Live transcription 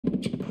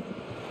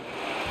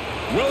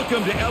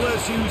Welcome to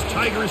LSU's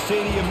Tiger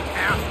Stadium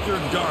after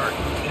dark,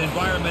 an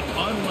environment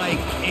unlike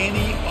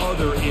any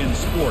other in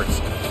sports.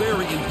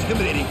 Very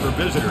intimidating for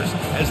visitors.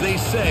 As they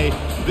say,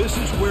 this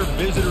is where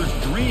visitors'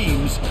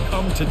 dreams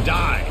come to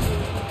die.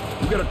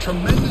 We've got a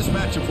tremendous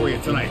matchup for you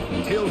tonight.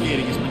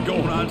 Tailgating has been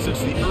going on since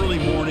the early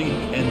morning,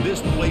 and this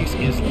place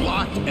is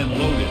locked and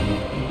loaded.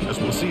 As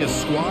we'll see a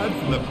squad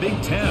from the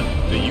Big Ten,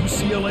 the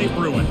UCLA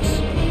Bruins,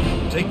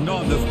 taking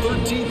on the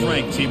 13th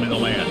ranked team in the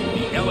land,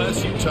 the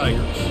LSU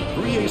Tigers.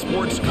 For EA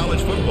Sports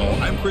College Football,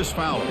 I'm Chris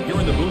Fowler, here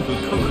in the booth with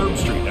Kirk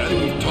Herbstreit. I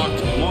think we've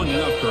talked long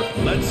enough, Kirk.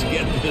 Let's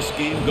get this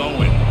game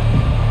going.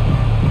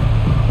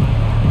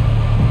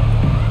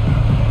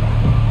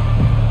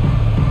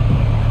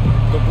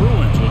 The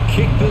Bruins will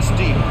kick this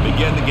deep to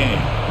begin the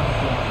game.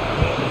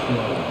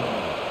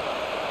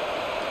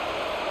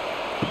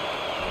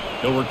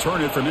 He'll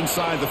return it from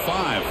inside the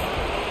 5.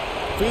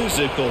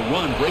 Physical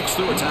run, breaks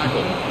through a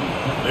tackle.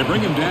 They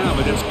bring him down,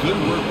 but it's good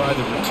work by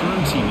the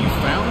return team. You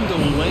found a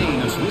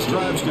lane, so this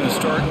drive's going to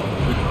start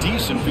with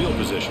decent field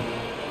position.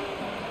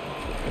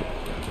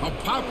 A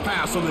pop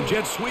pass on the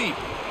jet sweep.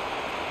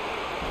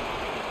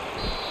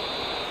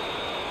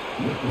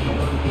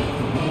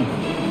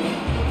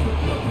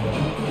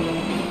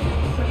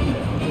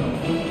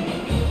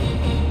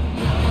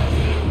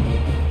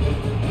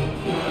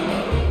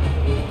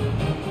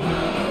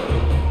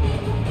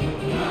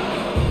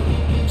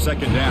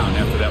 Second down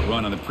after that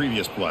run on the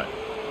previous play.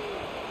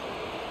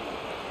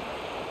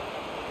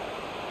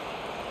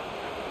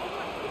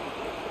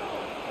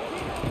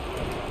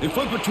 They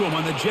flip it to him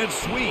on the jet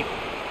sweep.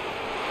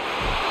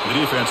 The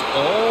defense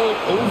all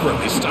over him.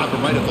 They stop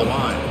him right at the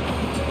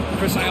line.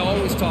 Chris, I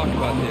always talk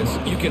about this.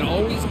 You can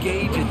always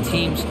gauge a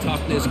team's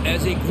toughness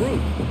as a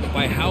group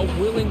by how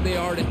willing they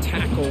are to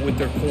tackle with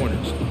their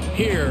corners.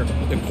 Here,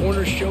 the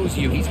corner shows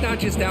you he's not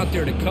just out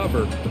there to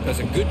cover, does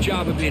a good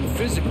job of being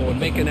physical and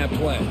making that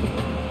play.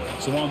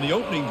 So on the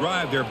opening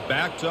drive, they're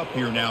backed up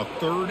here now,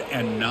 3rd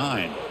and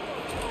 9.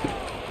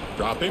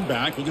 Dropping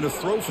back, looking to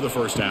throw for the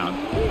first down.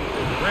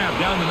 Grab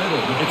down the middle.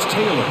 It's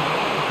Taylor.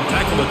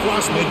 Tackle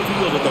across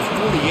midfield at the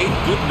 48,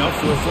 good enough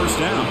for a first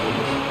down.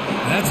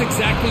 That's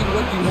exactly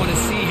what you want to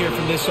see here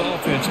from this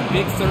offense. A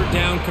big 3rd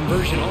down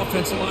conversion.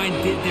 Offensive line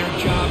did their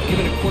job,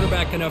 giving a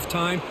quarterback enough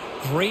time.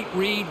 Great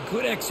read,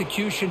 good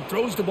execution,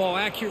 throws the ball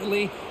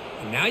accurately.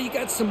 And now you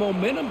got some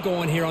momentum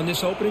going here on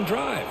this opening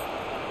drive.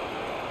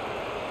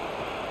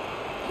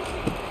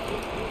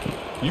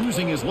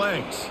 Using his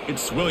legs,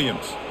 it's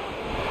Williams.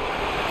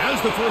 As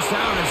the first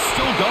down is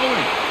still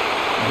going.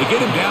 They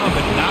get him down,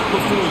 but not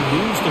before he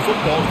moves the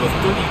football to the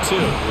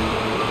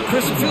 32.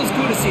 Chris, it feels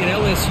good to see an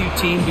LSU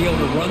team be able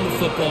to run the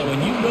football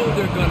when you know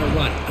they're going to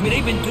run it. I mean,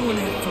 they've been doing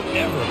that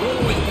forever. All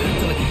the way back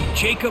to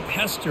Jacob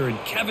Hester and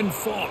Kevin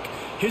Falk.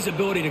 His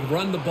ability to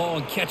run the ball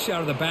and catch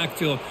out of the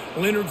backfield.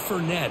 Leonard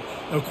Fournette.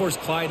 And, of course,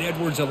 Clyde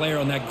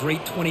Edwards-Helaire on that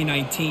great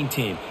 2019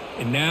 team.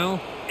 And now,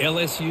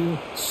 LSU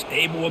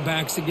stable of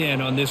backs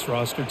again on this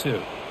roster,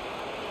 too.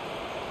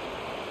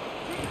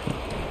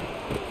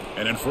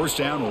 And then first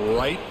down,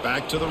 right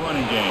back to the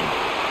running game.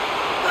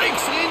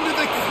 Breaks into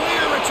the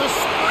clear. It's a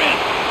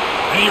sprint.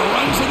 And he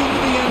runs it into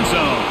the end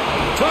zone.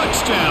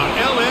 Touchdown,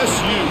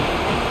 LSU.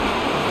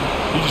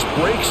 He just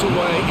breaks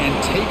away and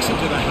takes it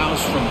to the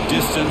house from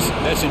distance.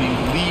 That's an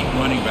elite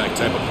running back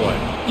type of play.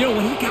 You know,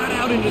 when he got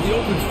out into the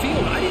open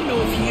field, I didn't know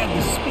if he had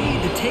the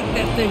speed to take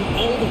that thing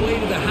all the way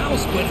to the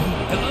house, but he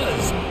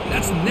does.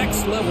 That's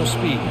next level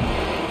speed.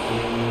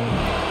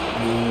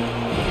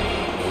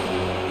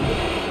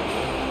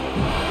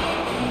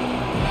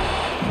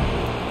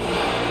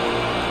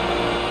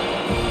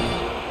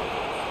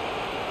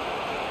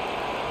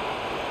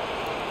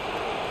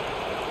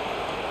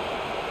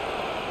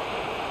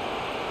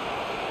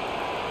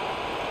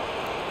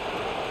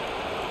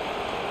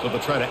 So they'll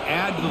try to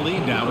add to the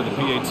lead now with the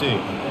PAT.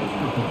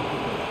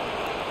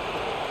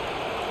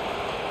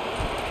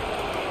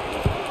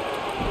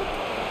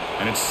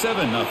 And it's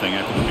 7-0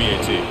 after the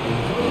PAT.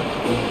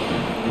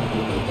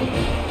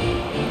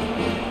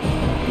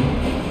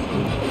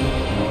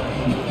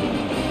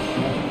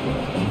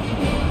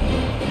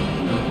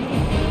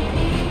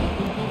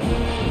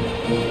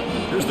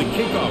 Here's the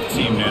kickoff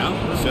team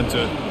now, set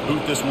to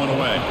boot this one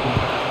away.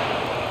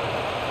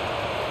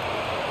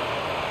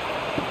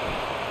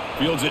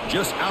 Fields it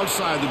just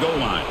outside the goal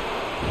line.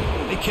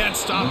 They can't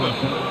stop him.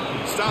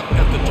 Stop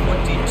at the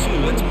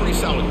 22. That's pretty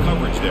solid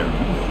coverage there.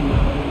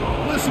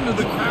 Listen to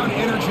the crowd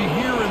energy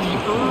here in the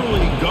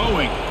early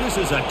going. This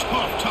is a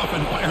tough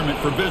environment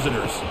for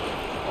visitors.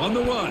 On the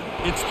run,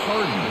 it's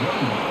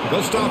Harden.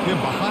 They'll stop him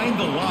behind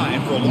the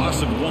line for a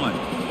loss of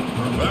 1.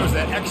 That was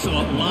that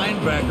excellent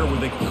linebacker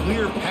with a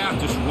clear path,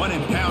 just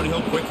running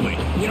downhill quickly.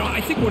 You know, I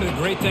think one of the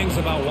great things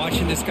about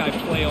watching this guy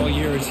play all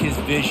year is his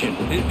vision.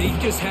 He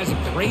just has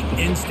great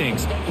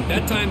instincts.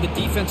 That time, the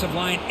defensive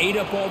line ate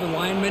up all the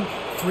linemen,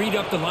 freed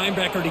up the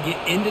linebacker to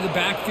get into the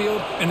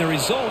backfield, and the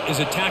result is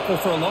a tackle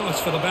for a loss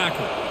for the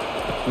backer.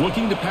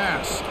 Looking to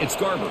pass, it's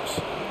Garbers.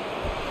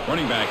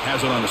 Running back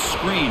has it on the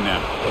screen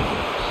now.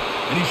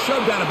 And he's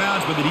shoved out of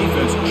bounds by the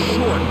defense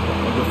short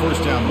of the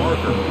first down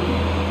marker.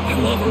 I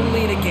love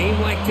early in a game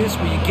like this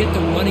where you get the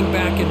running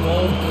back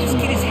involved, just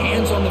get his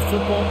hands on the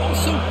football.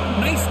 Also,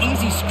 nice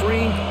easy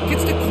screen,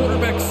 gets the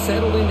quarterback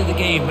settled into the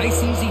game.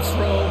 Nice easy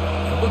throw.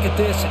 And look at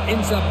this, it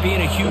ends up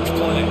being a huge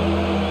play.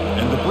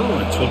 And the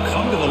Bruins will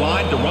come to the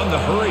line to run the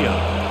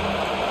hurry-up.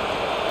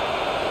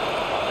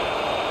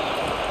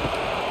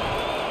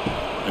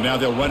 And now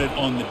they'll run it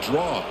on the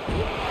draw.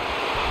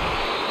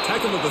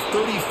 Tackle at the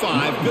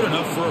 35, good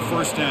enough for a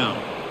first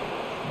down.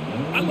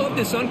 I love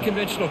this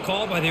unconventional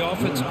call by the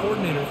offensive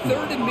coordinator.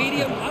 Third and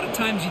medium, a lot of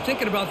times you're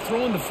thinking about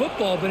throwing the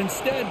football, but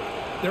instead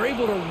they're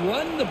able to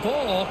run the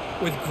ball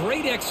with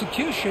great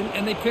execution,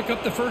 and they pick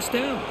up the first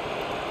down.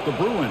 The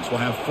Bruins will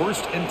have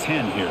 1st and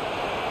 10 here.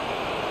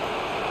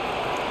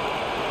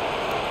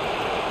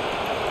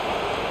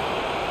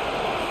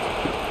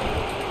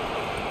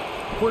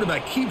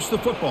 Quarterback keeps the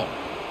football.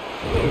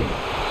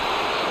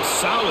 A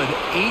solid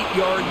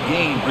 8-yard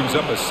gain brings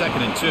up a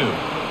 2nd and 2.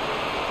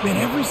 Man,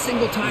 every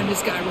single time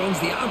this guy runs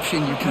the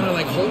option, you're kind of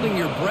like holding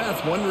your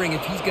breath, wondering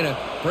if he's going to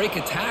break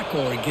a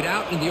tackle or get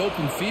out in the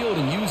open field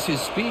and use his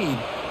speed.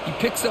 He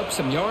picks up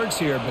some yards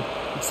here, but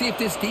let's see if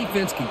this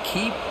defense can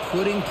keep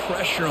putting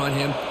pressure on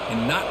him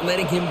and not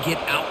letting him get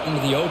out into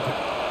the open.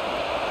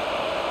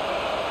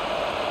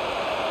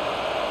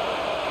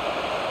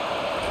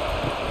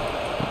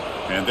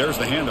 And there's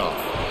the handoff.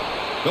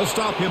 They'll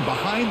stop him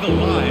behind the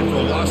line for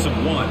a loss of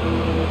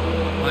 1.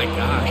 My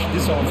gosh,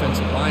 this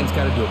offensive line's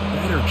got to do a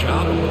better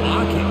job of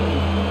blocking.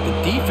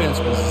 The defense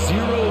will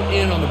zero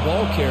in on the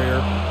ball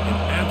carrier and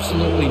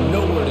absolutely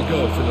nowhere to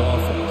go for the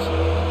offense.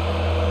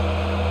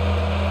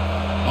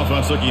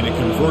 Offense looking to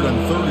convert on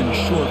 3rd and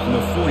short from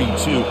the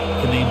 42.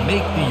 Can they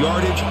make the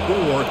yardage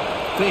or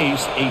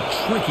face a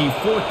tricky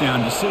 4th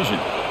down decision?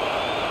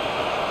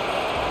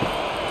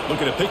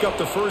 Looking to pick up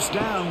the first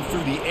down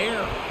through the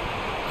air.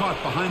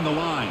 Caught behind the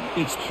line.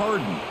 It's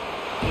Harden.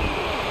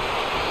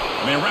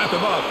 They wrap him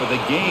up, but the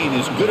gain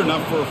is good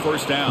enough for a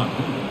first down.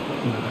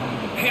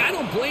 Hey, I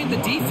don't blame the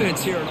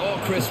defense here at all,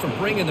 Chris, for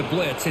bringing the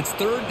blitz. It's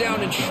 3rd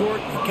down and short.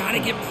 You got to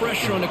get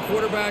pressure on the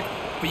quarterback,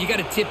 but you got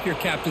to tip your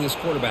cap to this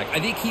quarterback. I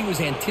think he was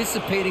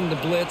anticipating the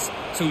blitz,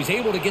 so he's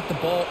able to get the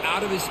ball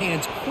out of his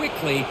hands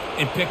quickly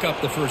and pick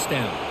up the first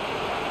down.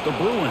 The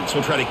Bruins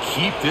will try to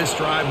keep this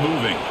drive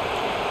moving.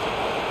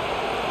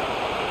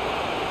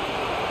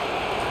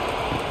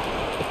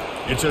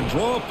 It's a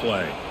draw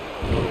play.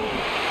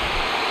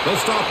 They'll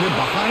stop him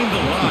behind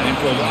the line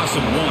for a loss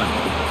of 1.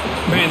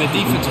 Man, the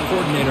defensive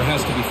coordinator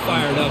has to be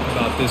fired up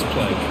about this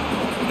play.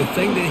 The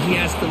thing that he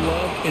has to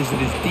love is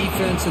that his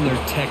defense and their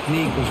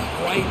technique was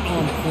right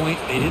on point.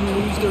 They didn't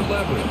lose their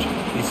leverage.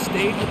 They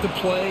stayed with the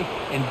play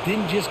and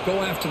didn't just go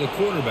after the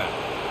quarterback.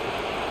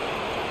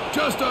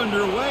 Just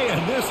underway,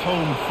 and this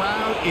home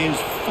crowd is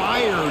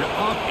fired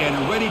up and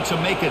ready to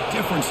make a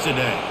difference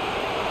today.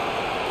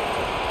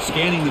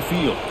 Scanning the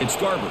field, it's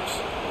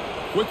Garbers.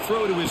 Quick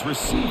throw to his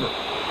receiver.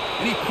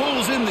 And he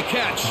pulls in the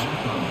catch.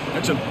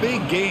 That's a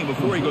big gain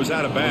before he goes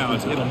out of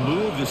bounds. It'll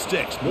move the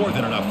sticks. More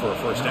than enough for a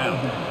first down.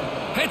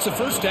 Hey, it's a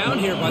first down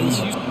here by this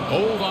Houston.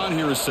 Hold on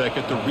here a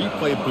second. The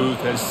replay booth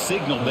has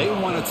signaled they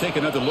want to take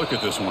another look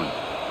at this one.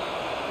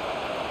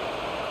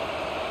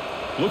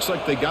 Looks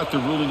like they got the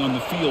ruling on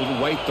the field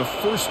right the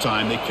first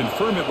time. They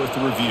confirm it with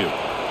the review.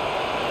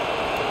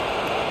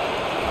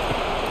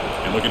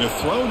 And looking to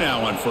throw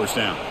now on first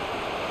down.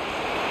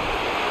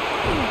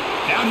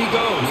 Down he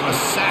goes. A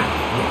sack.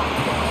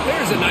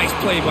 There's a nice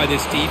play by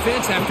this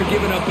defense after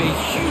giving up a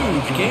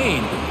huge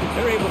gain.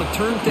 They're able to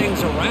turn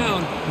things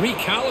around,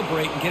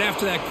 recalibrate, and get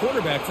after that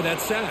quarterback for that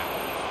sack.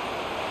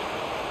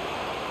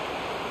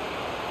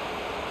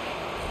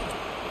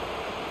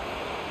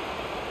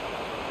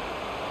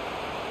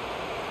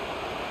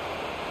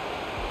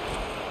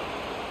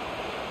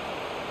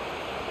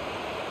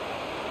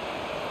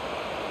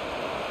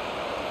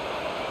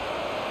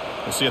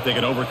 We'll see if they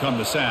can overcome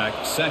the sack.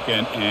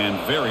 2nd and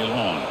very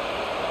long.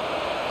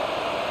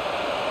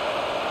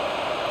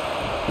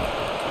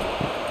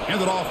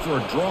 Hand it off for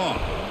a draw.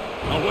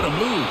 Oh, what a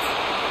move.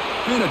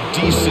 And a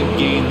decent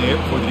gain there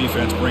before the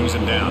defense brings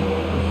him down.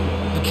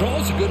 The draw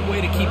is a good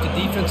way to keep the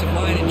defensive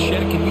line in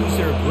check and use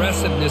their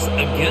aggressiveness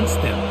against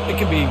them. It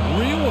can be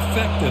real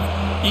effective,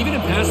 even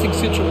in passing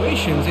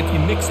situations, if you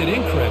mix it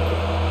in correctly.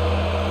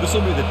 This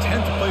will be the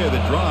 10th play of the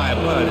drive,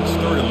 but it's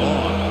 3rd and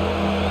long.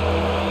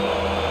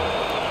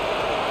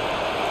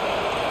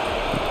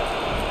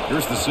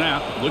 Here's the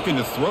snap, looking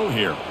to throw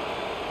here.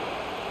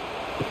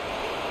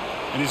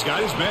 And he's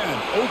got his man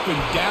open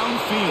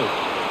downfield.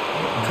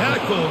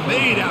 Tackle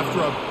made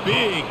after a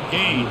big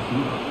gain.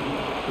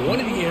 One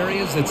of the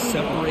areas that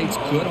separates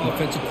good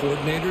offensive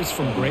coordinators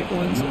from great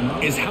ones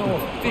is how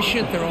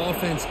efficient their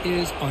offense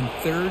is on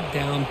 3rd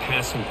down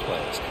passing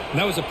plays. And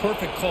that was a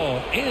perfect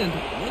call and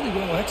really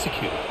well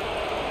executed.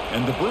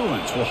 And the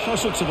Bruins will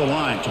hustle to the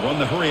line to run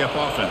the hurry-up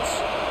offense.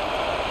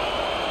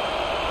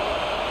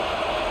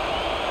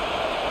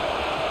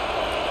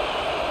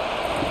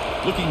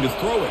 Looking to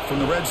throw it from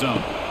the red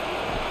zone.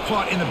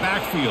 Caught in the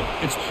backfield.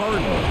 It's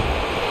Harden.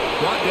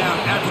 Brought down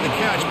after the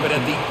catch, but at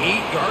the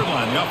 8-yard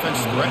line. The offense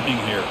is threatening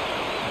here.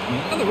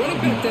 Now, the running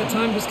back that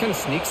time just kind of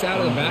sneaks out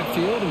of the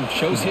backfield and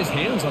shows his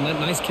hands on that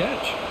nice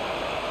catch.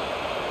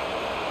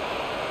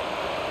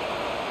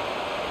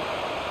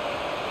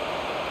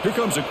 Here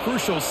comes a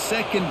crucial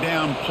second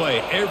down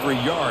play. Every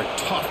yard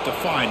tough to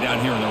find down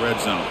here in the red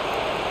zone.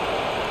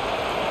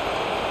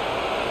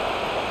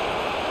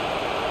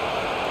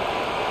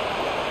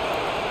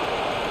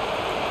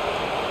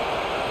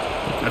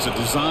 That's a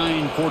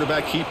design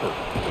quarterback keeper.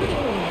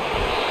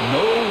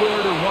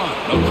 Nowhere to run.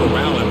 They'll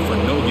corral him for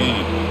no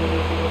gain.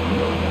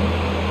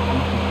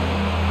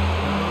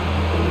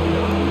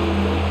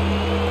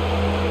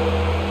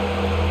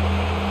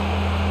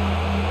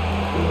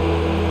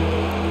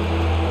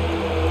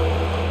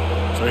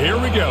 So here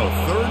we go.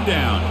 Third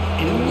down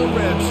in the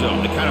red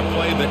zone. The kind of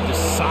play that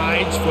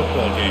decides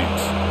football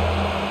games.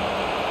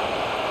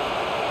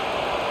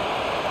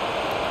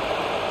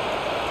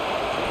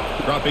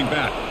 Dropping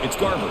back. It's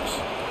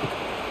Garbers.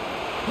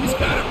 He's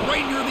got it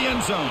right near the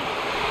end zone.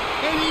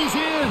 And he's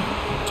in.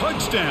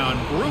 Touchdown,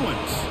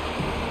 Bruins.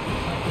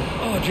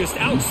 Oh, just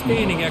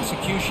outstanding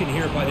execution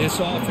here by this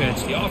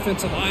offense. The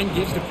offensive line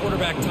gives the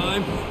quarterback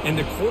time, and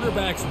the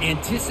quarterback's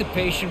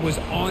anticipation was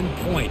on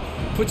point.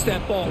 Puts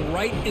that ball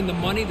right in the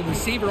money. The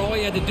receiver, all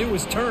he had to do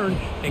was turn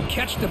and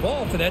catch the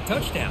ball for that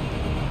touchdown.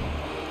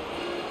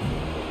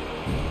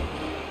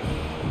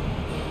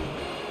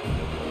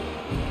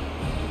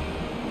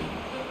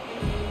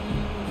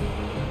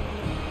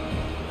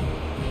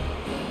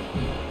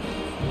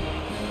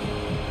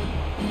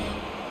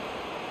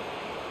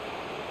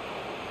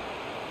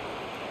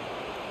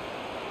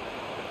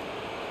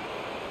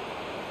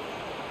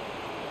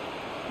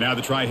 Now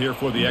the try here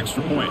for the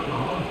extra point.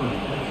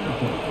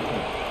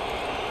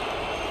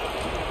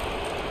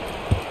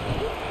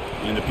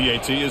 And the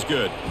PAT is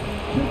good.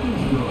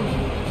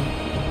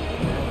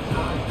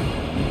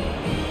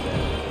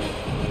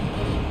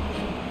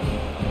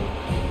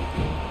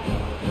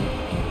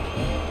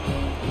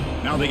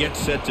 Now they get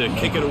set to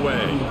kick it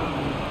away.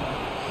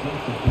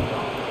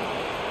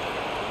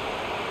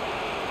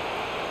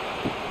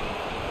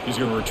 He's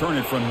going to return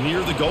it from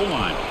near the goal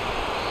line.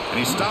 And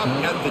he stopped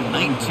at the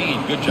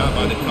 19. Good job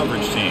by the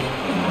coverage team.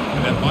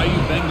 And that Bayou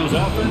Bengals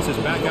offense is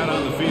back out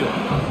on the field.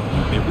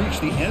 They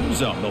reached the end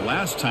zone the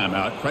last time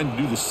out, trying to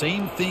do the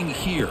same thing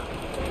here.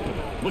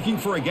 Looking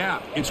for a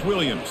gap. It's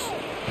Williams.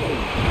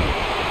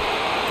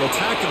 They'll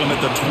tackle him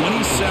at the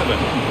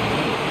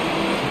 27.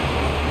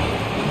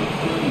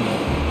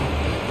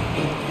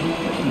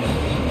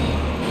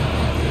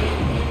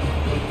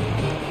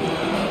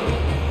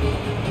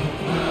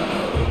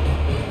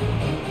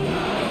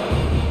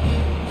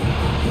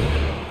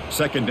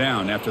 Second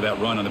down after that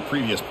run on the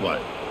previous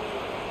play.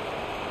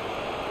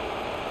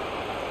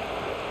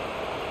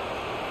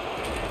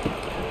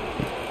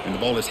 And the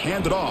ball is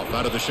handed off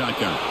out of the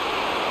shotgun.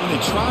 And they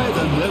try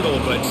the middle,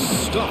 but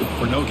stuck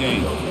for no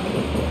gain.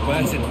 Well,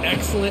 that's an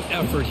excellent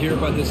effort here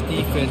by this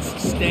defense,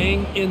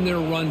 staying in their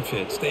run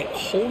fits,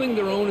 holding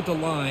their own at the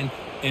line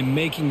and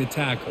making the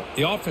tackle.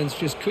 The offense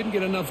just couldn't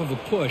get enough of a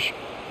push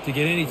to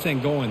get anything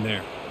going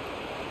there.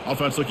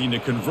 Offense looking to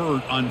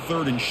convert on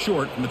 3rd and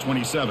short from the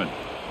 27.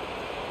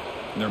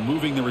 And they're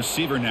moving the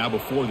receiver now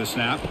before the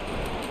snap.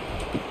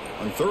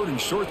 On 3rd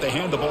and short, they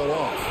hand the ball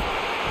off.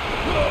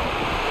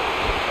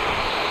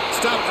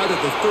 Stopped out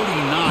at the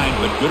 39,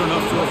 but good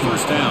enough for a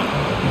first down.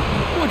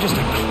 Well, just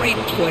a great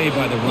play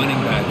by the running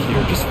back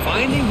here. Just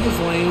finding his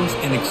lanes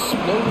and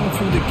exploding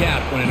through the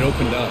gap when it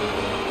opened up.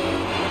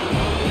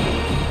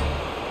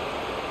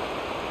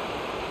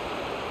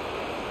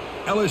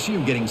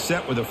 LSU getting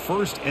set with a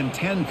 1st and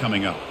 10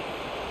 coming up.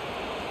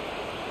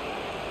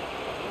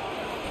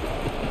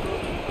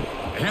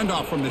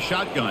 Handoff from the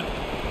shotgun.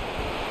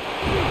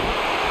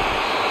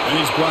 And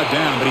he's brought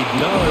down, but he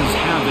does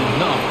have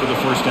enough for the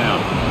first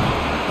down.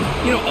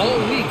 You know, all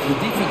week, the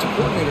defensive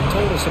coordinator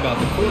told us about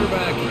the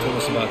quarterback, he told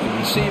us about the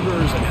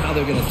receivers and how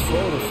they're going to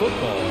throw the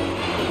football.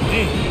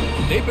 Man,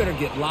 they better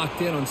get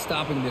locked in on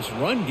stopping this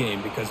run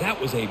game because that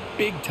was a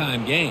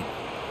big-time game.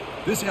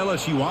 This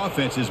LSU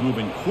offense is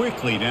moving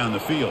quickly down the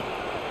field.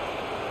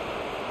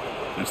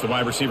 That's the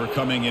wide receiver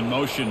coming in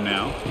motion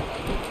now.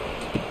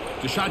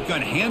 The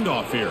shotgun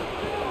handoff here.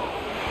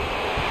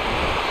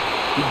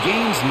 He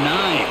gains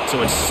 9,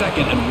 so it's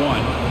 2nd and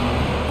 1.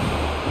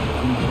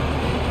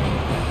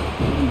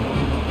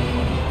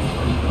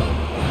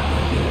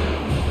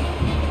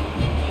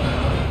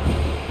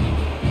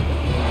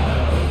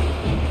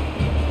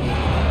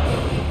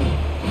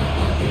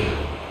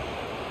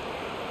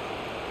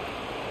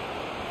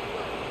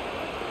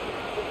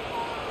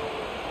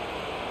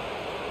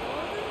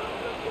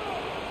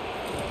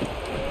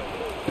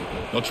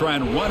 They'll try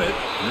and run it.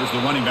 Here's the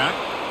running back.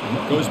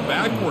 Goes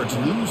backwards,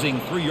 losing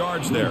 3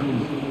 yards there.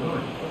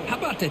 How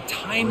about the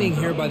timing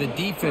here by the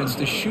defense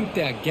to shoot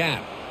that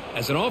gap?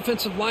 As an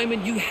offensive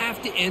lineman, you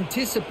have to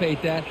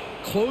anticipate that,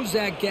 close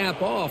that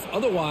gap off.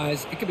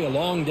 Otherwise, it could be a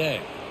long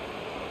day.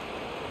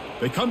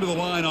 They come to the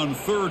line on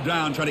 3rd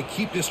down, trying to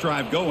keep this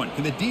drive going.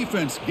 Can the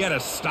defense get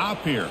a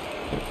stop here?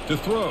 To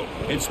throw,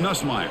 it's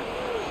Nussmeier.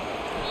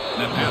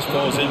 And that pass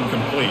falls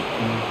incomplete.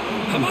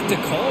 How about the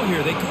call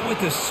here? They go with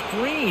the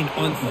screen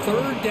on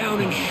third down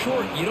and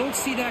short. You don't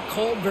see that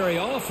called very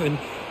often.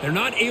 They're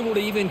not able to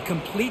even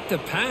complete the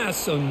pass,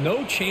 so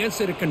no chance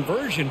at a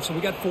conversion. So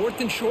we got fourth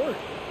and short.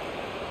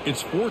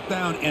 It's 4th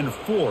down and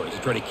 4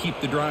 to try to keep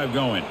the drive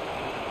going.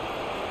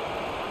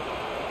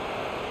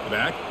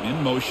 Back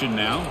in motion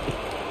now.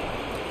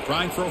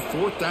 Trying for a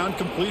 4th down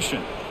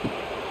completion.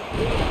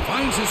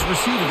 Finds his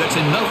receiver. That's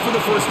enough for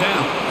the first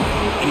down.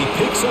 And he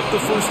picks up the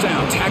first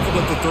down. Tackled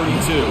at the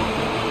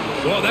 32.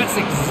 Well, that's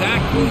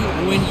exactly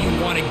when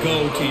you want to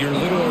go to your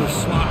little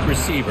slot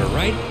receiver,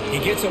 right? He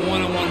gets a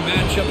one-on-one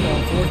matchup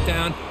on 4th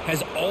down,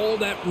 has all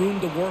that room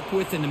to work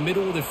with in the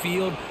middle of the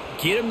field.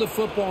 Get him the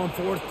football on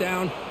 4th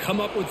down, come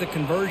up with the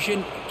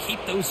conversion,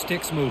 keep those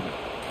sticks moving.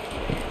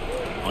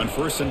 On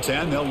 1st and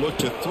 10, they'll look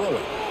to throw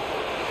it.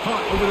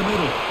 Caught over the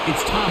middle.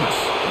 It's Thomas.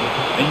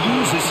 And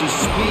uses his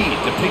speed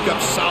to pick up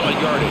solid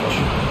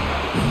yardage.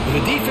 The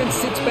defense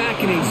sits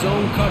back in a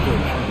zone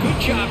coverage. Good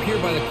job here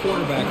by the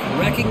quarterback,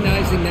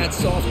 recognizing that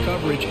soft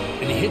coverage,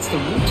 and he hits the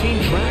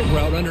routine drag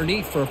route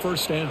underneath for a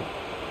first down.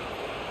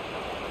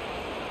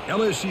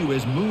 LSU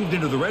has moved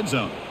into the red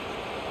zone.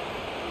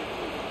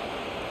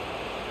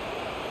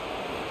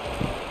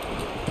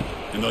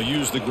 And they'll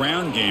use the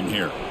ground game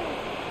here.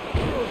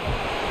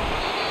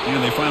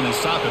 And they finally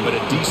stop him, but a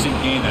decent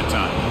gain that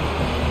time.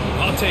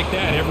 I'll take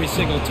that every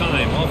single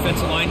time.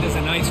 Offensive line does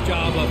a nice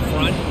job up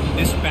front.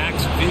 This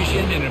back's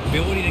vision and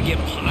ability to get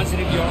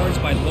positive yards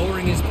by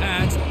lowering his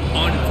pads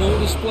on full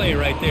display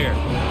right there.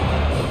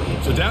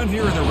 So down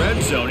here in the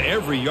red zone,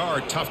 every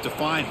yard tough to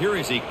find. Here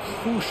is a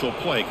crucial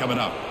play coming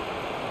up.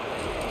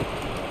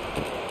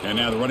 And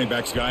now the running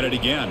back's got it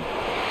again.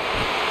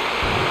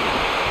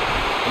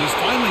 And he's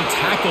finally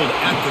tackled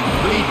at the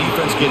 3.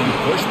 Defense getting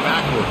pushed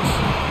backwards.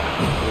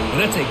 And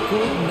that's a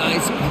good,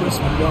 nice,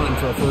 crisp run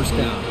for a first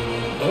down.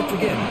 Don't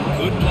forget,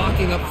 good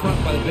blocking up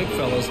front by the big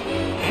fellas.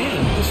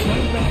 And this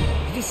running back,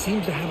 he just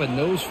seems to have a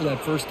nose for that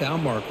first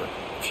down marker.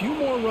 A few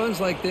more runs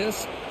like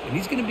this, and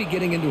he's going to be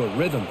getting into a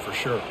rhythm for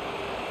sure.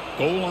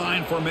 Goal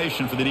line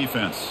formation for the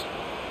defense.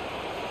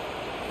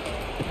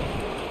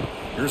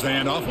 Here's the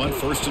handoff on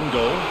 1st and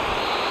goal.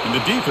 And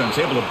the defense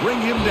able to bring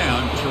him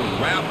down to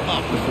wrap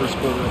up the first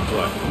quarter of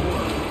play.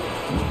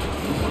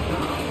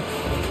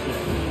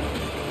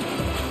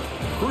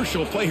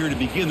 Crucial play here to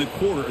begin the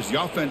quarter as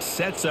the offense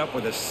sets up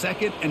with a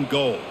 2nd and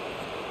goal.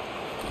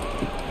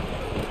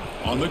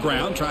 On the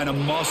ground, trying to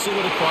muscle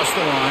it across the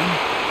line.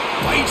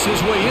 Fights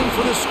his way in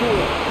for the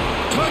score.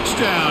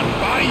 Touchdown,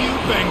 Bayou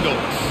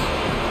Bengals.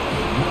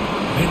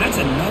 Man, that's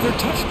another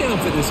touchdown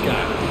for this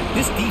guy.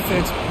 This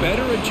defense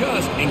better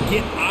adjust and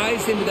get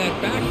eyes into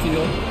that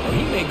backfield, or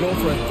he may go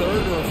for a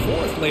 3rd or a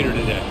 4th later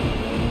today.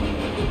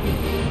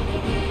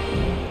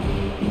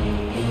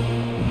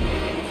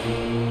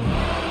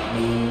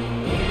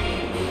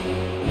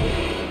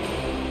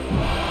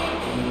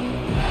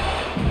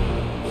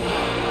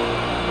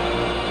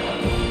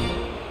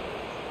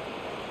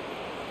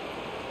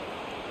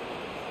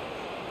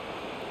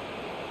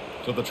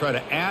 So they'll try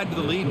to add to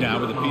the lead now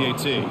with a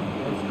PAT.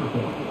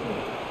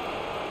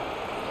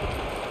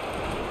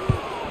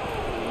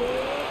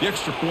 The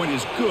extra point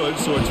is good,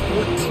 so it's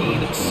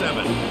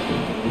 14-7.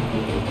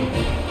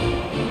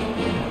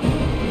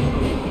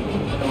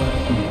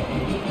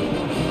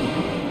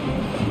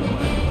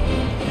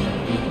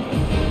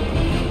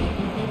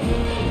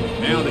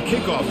 Now the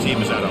kickoff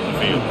team is out on the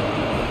field.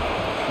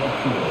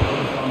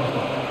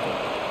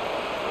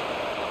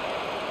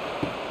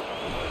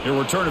 He'll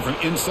return it from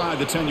inside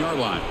the 10-yard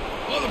line.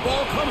 Oh, the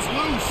ball comes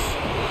loose.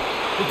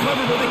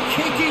 Recovered by the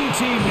kicking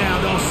team now.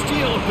 They'll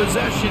steal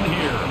possession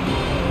here.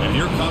 And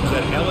here comes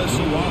that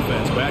LSU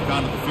offense back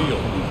onto the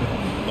field.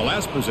 The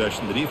last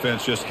possession, the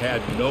defense just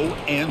had no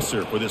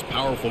answer for this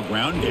powerful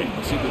ground game.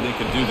 Let's see what they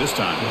can do this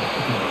time.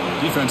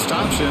 Defense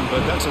stops him,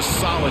 but that's a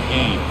solid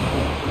game.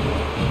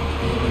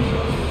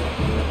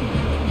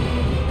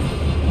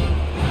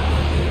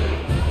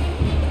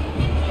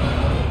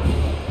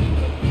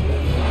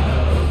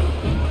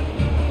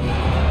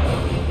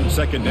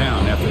 Second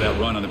down after that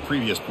run on the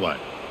previous play.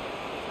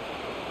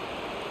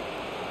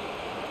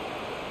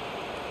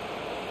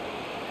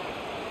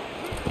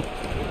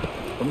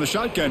 From the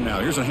shotgun now,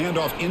 here's a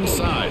handoff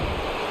inside.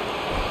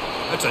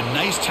 That's a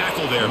nice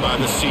tackle there by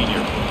the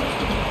senior.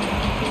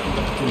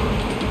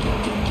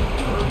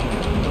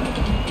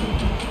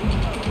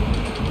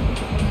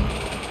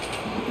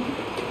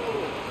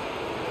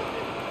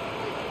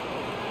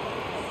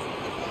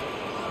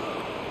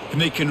 Can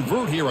they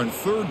convert here on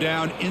 3rd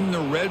down in the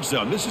red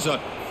zone? This is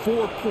a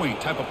 4-point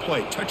type of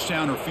play,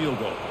 touchdown or field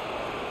goal.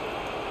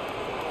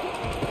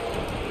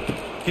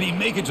 Can he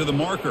make it to the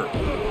marker?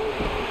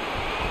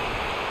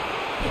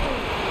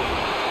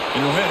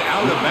 And he'll head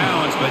out of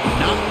bounds, but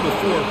not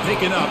before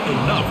picking up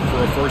enough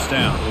for a first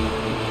down.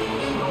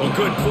 Well,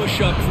 good push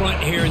up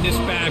front here in this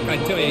back. I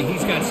tell you,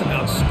 he's got some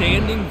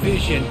outstanding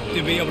vision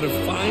to be able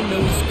to find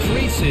those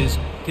creases,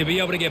 to be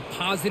able to get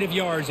positive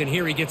yards, and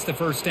here he gets the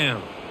first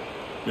down.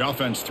 The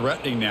offense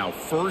threatening now,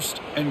 1st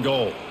and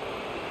goal.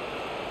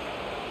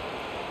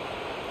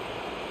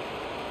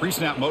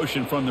 Pre-snap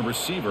motion from the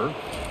receiver.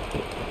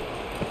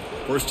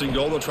 First and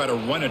goal, they'll try to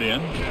run it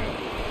in.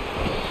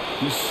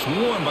 He's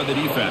swarmed by the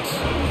defense.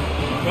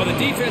 Well, the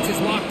defense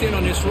is locked in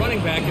on this running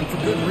back, and for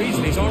good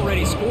reason. He's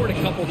already scored a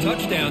couple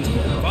touchdowns.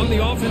 If I'm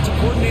the offensive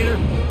coordinator,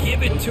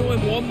 give it to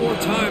him one more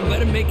time.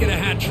 Let him make it a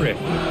hat trick.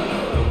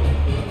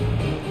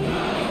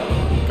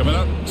 Coming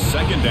up,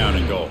 second down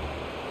and goal.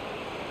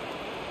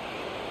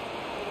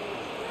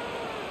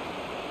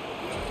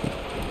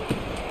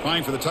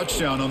 Trying for the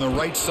touchdown on the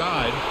right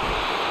side.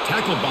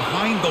 Tackled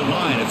behind the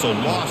line. It's a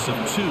loss of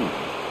 2.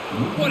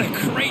 What a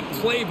great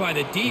play by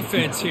the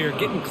defense here.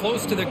 Getting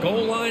close to the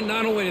goal line,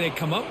 not only do they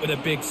come up with a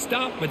big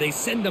stop, but they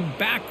send them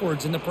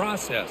backwards in the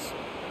process.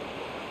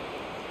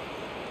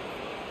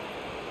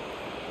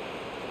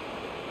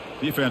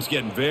 Defense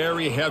getting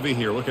very heavy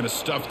here, looking to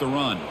stuff the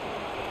run.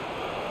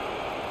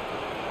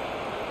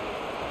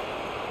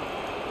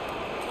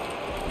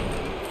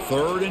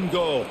 Third and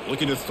goal,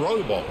 looking to throw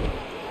the ball.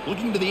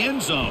 Looking to the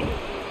end zone.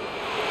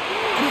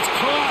 And it's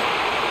caught.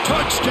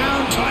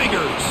 Touchdown,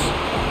 Tigers.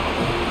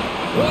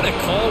 What a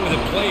call with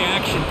a play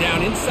action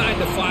down inside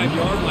the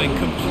 5-yard line.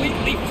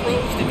 Completely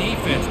froze the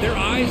defense. Their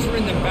eyes are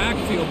in the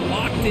backfield,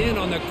 locked in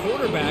on the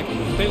quarterback.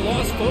 They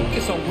lost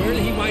focus on where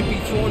he might be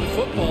throwing the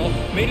football.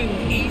 Made it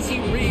an easy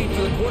read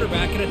for the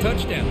quarterback and a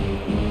touchdown.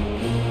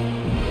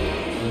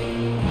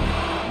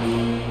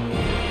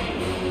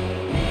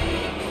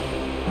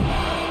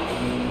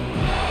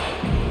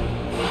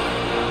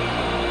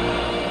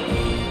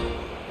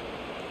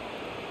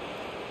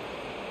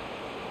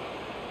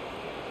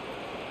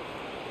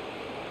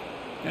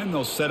 And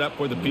they'll set up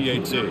for the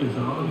PAT.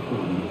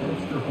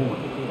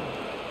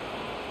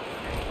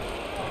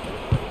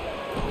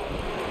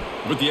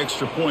 With the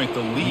extra point,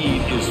 the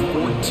lead is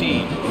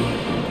 14.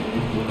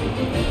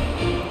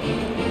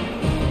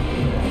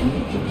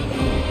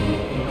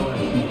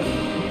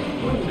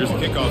 Here's the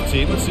kickoff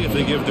team. Let's see if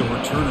they give the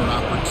returner an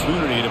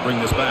opportunity to bring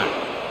this back.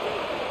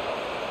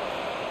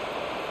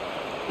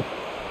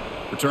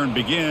 Return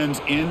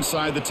begins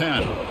inside the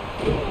 10.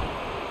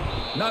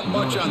 Not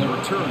much on the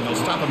return. They'll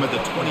stop him at the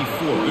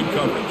 24. Good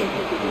coverage.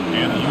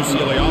 And the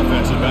UCLA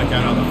offense is back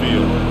out on the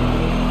field.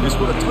 They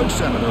scored a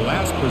touchdown on their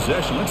last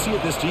possession. Let's see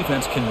if this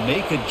defense can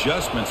make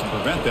adjustments and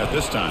prevent that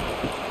this time.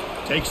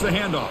 Takes the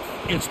handoff.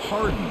 It's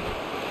Harden.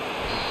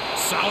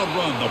 Solid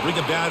run. They'll bring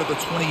it down at the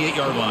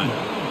 28-yard line.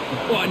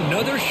 Well,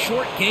 another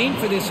short gain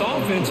for this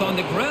offense on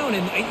the ground,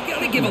 and you got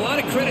to give a lot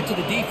of credit to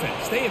the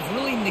defense. They have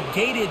really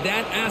negated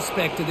that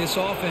aspect of this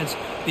offense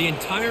the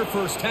entire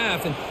first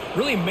half and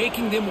really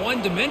making them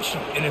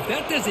one-dimensional. And if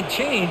that doesn't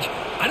change,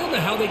 I don't know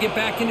how they get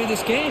back into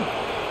this game.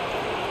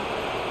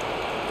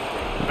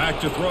 Back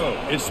to throw.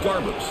 It's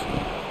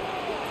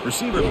Garbers.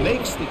 Receiver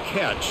makes the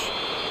catch.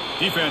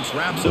 Defense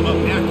wraps him up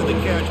after the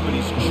catch, but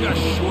he's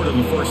just short of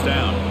a first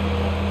down.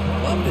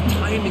 Love the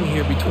timing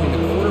here between the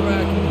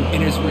quarterback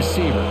and his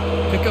receiver.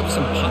 Pick up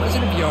some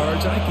positive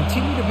yards, and I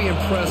continue to be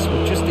impressed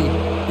with just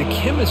the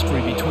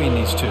chemistry between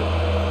these two.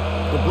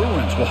 The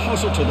Bruins will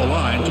hustle to the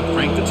line to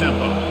crank the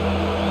tempo.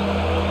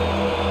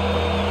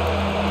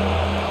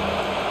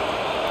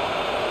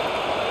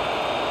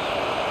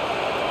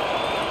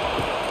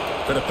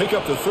 Going to pick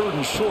up the third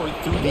and short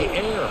through the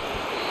air.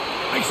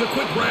 Makes a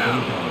quick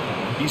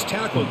grab. He's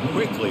tackled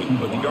quickly,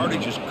 but the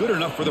yardage is good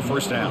enough for the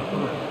first down.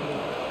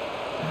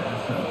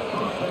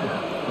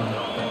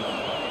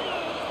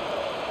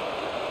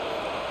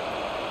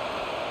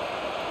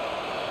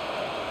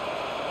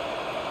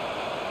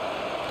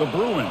 The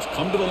Bruins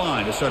come to the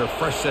line to start a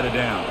fresh set of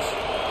downs.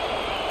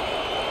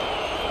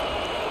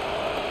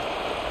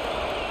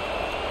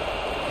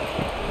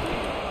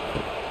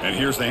 And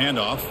here's the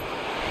handoff.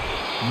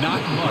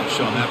 Not much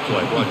on that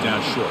play, brought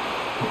down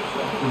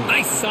short.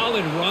 Nice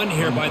solid run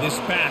here by this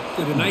back.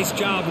 Did a nice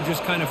job of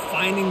just kind of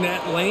finding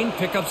that lane,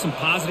 pick up some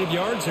positive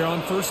yards there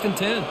on 1st and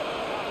 10.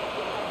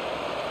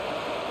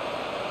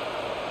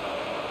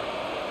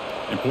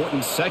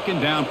 Important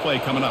second down play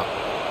coming up.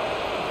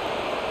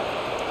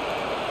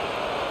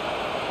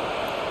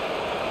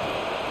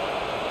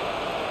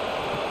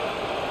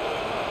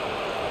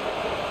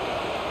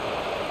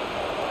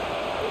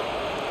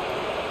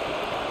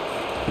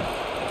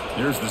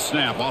 Here's the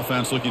snap.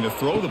 Offense looking to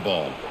throw the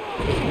ball.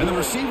 And the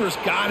receiver's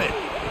got it.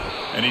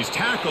 And he's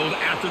tackled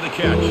after the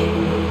catch.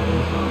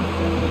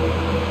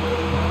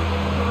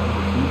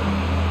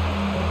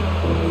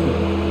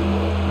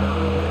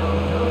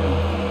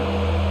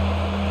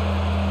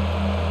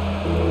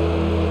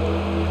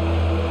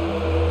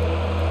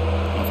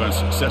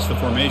 Offense sets the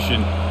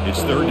formation. It's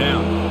 3rd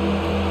down.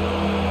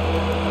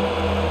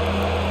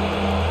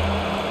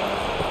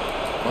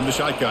 From the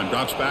shotgun,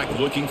 drops back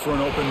looking for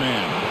an open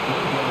man.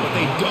 But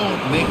they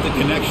don't make the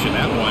connection.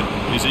 That one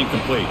is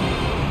incomplete.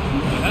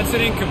 That's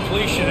an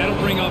incompletion. That'll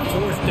bring up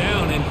 4th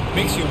down and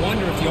makes you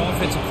wonder if the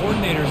offensive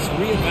coordinator is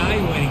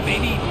reevaluating.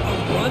 Maybe a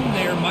run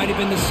there might have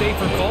been the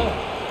safer call.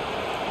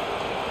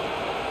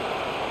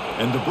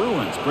 And the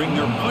Bruins bring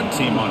their punt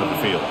team onto the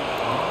field.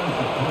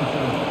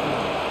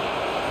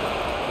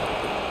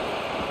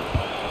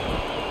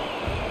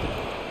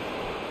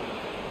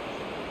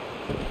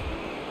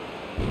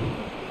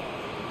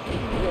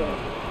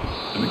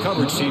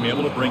 coverage team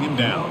able to bring him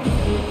down.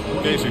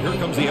 Okay, so here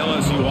comes the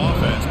LSU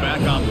offense back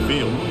on the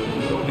field.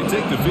 They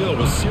take the field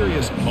with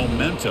serious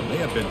momentum. They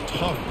have been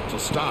tough to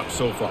stop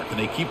so far. Can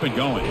they keep it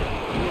going?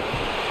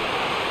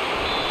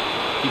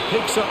 He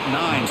picks up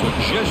 9, so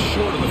just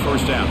short of the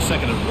first down,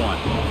 2nd and 1.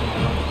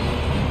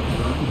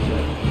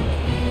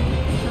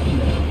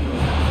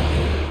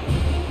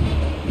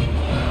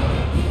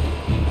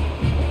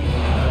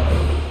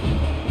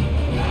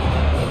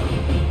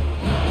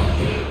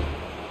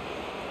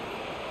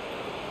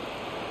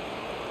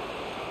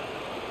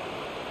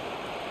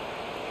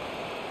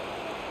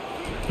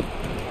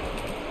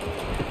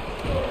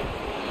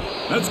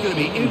 That's going to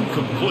be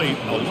incomplete.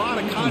 A lot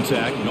of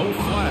contact, no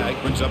flag,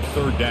 brings up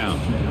 3rd down.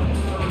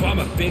 Well, I'm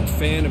a big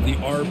fan of the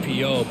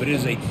RPO, but it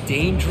is a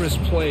dangerous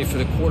play for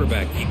the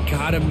quarterback. You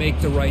got to make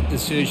the right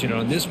decision.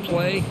 On this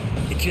play,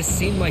 it just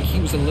seemed like he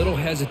was a little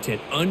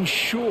hesitant,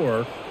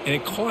 unsure, and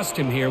it cost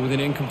him here with an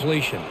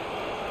incompletion.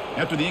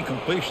 After the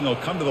incompletion, they'll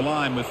come to the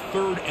line with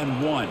 3rd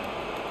and 1.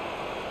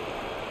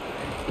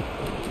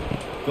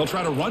 They'll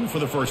try to run for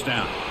the first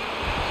down.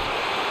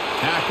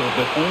 Tackle,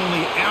 but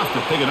only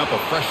after picking up a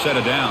fresh set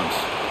of downs.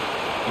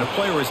 And a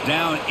player is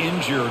down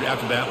injured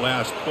after that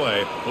last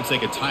play. We'll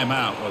take a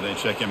timeout while they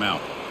check him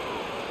out.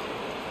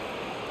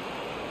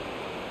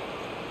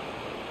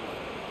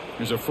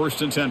 Here's a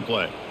 1st and 10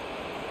 play.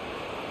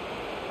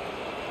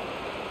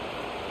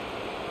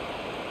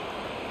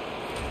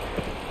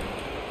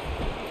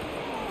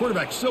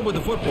 Quarterback still with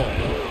the football.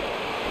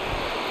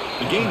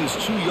 The gain is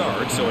 2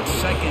 yards, so it's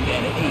 2nd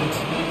and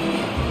 8.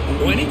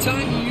 Well,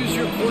 anytime you use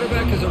your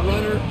quarterback as a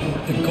runner,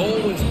 the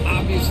goal is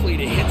obviously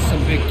to hit some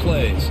big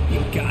plays.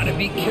 You've got to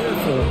be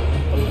careful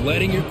of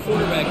letting your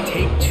quarterback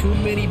take too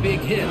many big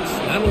hits.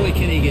 Not only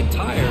can he get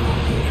tired,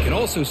 he can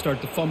also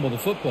start to fumble the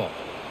football.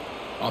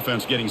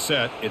 Offense getting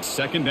set. It's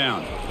 2nd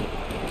down.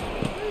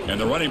 And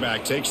the running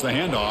back takes the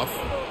handoff.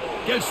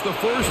 Gets the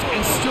first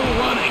and still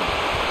running.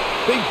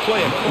 Big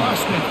play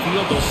across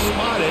midfield. They'll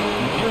spot it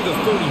near the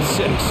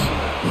 36.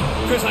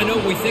 Chris, I know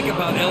when we think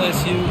about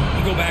LSU,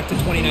 you go back to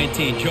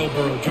 2019, Joe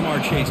Burrow,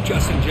 Jamar Chase,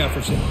 Justin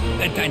Jefferson,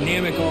 that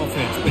dynamic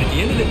offense. But at the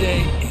end of the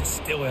day, it's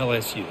still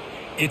LSU.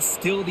 It's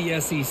still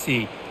the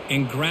SEC.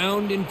 And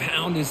ground and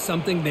pound is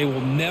something they will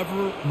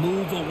never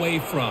move away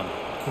from.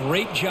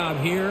 Great job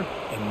here,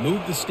 and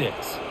move the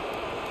sticks.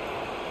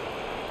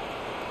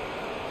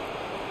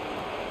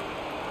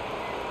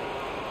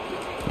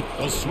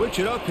 They'll switch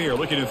it up here,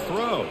 looking to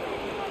throw.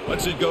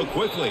 Lets it go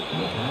quickly.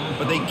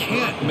 But they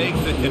can't make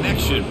the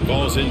connection.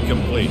 Ball's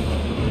incomplete.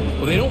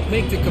 Well, they don't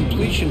make the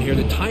completion here.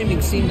 The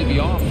timing seemed to be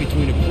off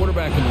between a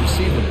quarterback and a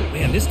receiver. But,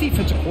 man, this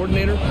defensive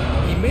coordinator,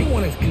 he may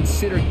want to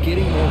consider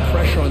getting more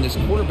pressure on this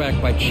quarterback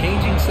by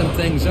changing some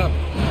things up.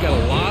 You've got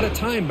a lot of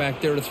time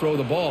back there to throw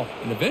the ball,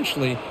 and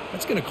eventually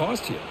that's going to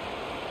cost you.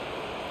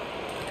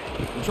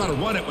 They'll try to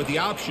run it with the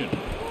option.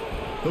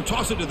 They'll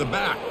toss it to the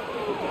back.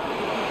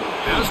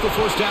 Has the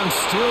first down,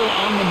 still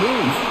on the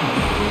move.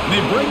 And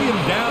they bring him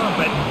down,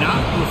 but not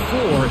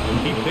before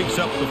he picks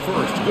up the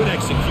first. Good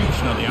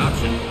execution on the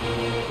option.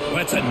 Well,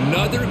 that's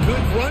another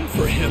good run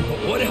for him,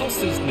 but what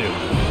else is new?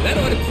 That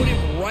ought to put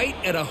him right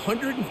at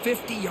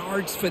 150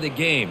 yards for the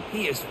game.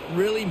 He has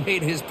really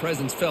made his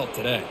presence felt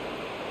today.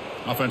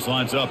 Offense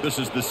lines up. This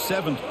is the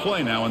 7th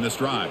play now in this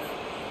drive.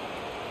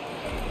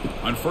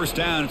 On first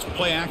down, it's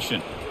play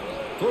action.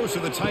 Throws to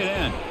the tight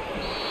end.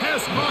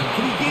 Pass caught.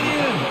 Can he get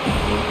in?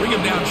 Bring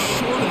him down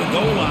short of the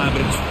goal line, but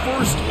it's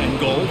 1st and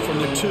goal from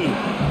the 2.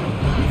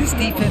 This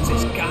defense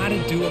has got to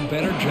do a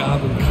better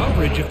job of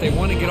coverage if they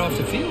want to get off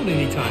the field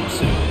anytime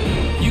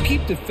soon. You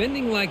keep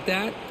defending like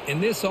that,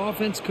 and this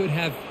offense could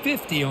have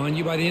 50 on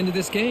you by the end of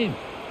this game.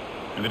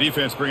 And the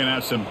defense bringing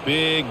out some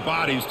big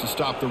bodies to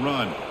stop the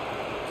run.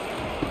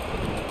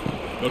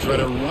 They'll try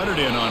to run it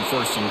in on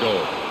 1st and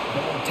goal.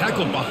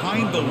 Tackled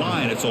behind the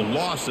line. It's a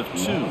loss of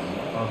 2.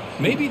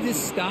 Maybe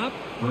this stop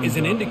is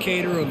an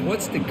indicator of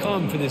what's to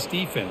come for this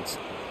defense.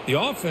 The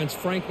offense,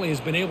 frankly,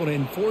 has been able to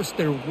enforce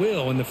their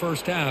will in the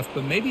first half,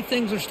 but maybe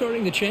things are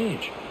starting to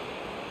change.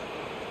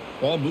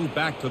 Ball moved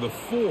back to the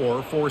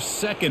 4 for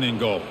 2nd and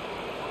goal.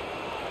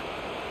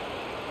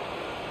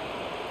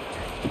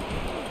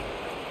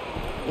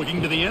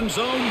 Looking to the end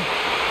zone,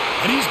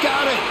 and he's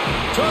got it.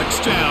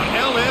 Touchdown,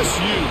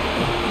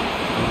 LSU.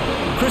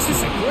 Chris, this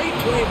is a great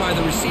play by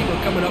the receiver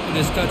coming up with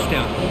this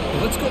touchdown.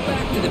 But let's go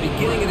back to the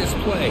beginning of this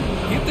play.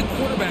 Give the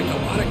quarterback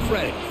a lot of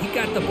credit. He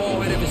got the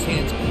ball out of his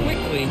hands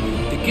quickly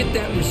to get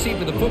that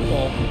receiver the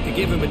football to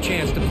give him a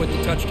chance to put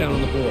the touchdown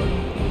on the board.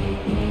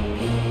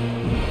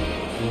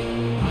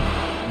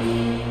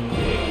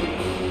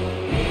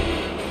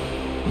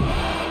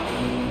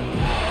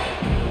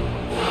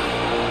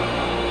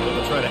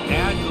 They'll try to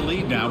add the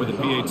lead now with the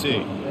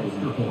PAT.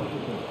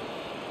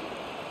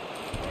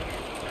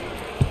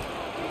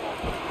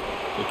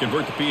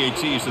 Convert the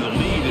PAT, so the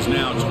lead is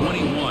now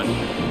 21.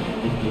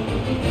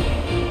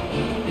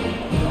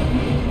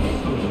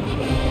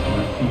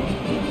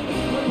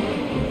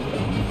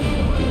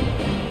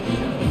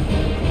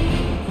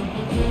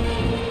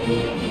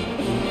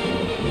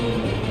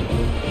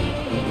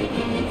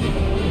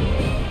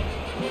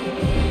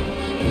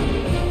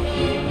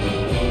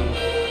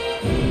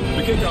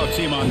 kickoff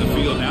team on the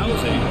field now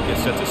as they get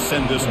set to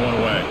send this one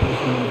away.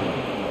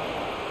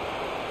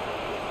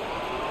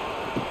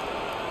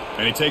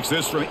 And he takes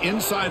this from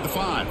inside the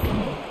 5.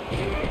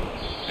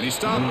 And he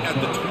stopped at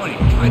the 20.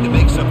 Tried to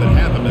make something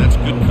happen, but that's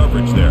good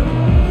coverage there.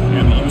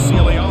 And the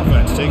UCLA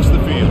offense takes the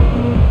field.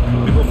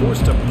 They were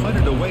forced to punt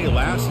it away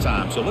last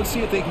time, so let's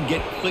see if they can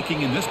get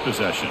clicking in this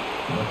possession.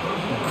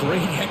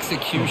 Great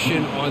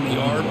execution on the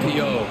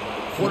RPO.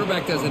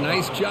 Quarterback does a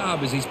nice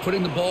job as he's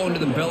putting the ball into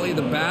the belly of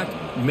the back,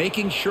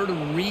 making sure to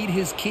read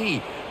his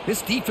key.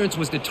 This defense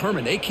was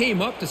determined. They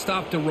came up to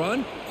stop the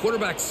run.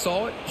 Quarterback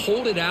saw it,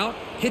 pulled it out,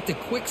 hit the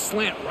quick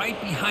slant right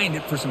behind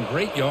it for some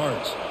great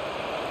yards.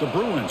 The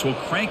Bruins will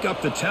crank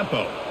up the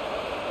tempo.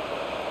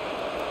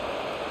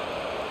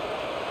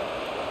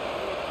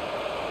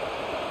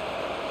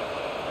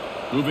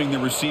 Moving the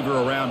receiver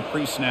around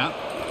pre-snap.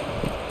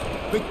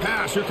 Quick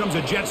pass. Here comes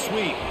a jet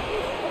sweep.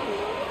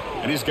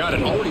 And he's got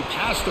it already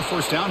past the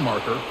first down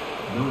marker.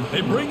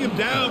 They bring him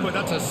down, but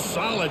that's a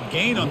solid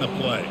gain on the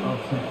play.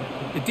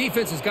 The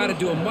defense has got to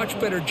do a much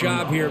better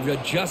job here of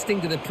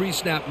adjusting to the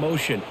pre-snap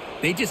motion.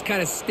 They just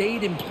kind of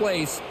stayed in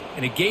place,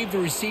 and it gave the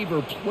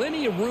receiver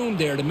plenty of room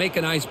there to make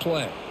a nice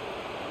play.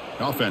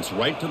 Offense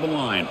right to the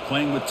line,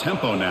 playing with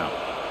tempo now.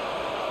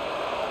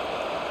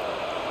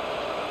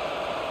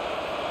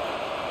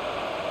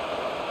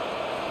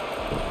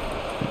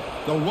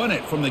 They'll run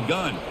it from the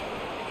gun.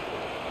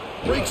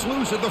 Breaks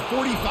loose at the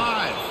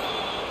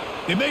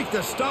 45. They make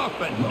the stop,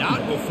 but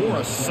not before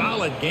a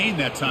solid gain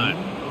that time.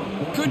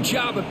 Good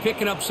job of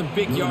picking up some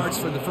big yards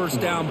for the first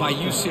down by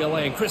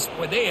UCLA. And Chris,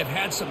 boy, they have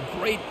had some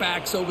great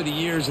backs over the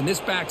years, and this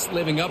back's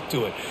living up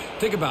to it.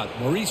 Think about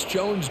Maurice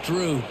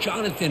Jones-Drew,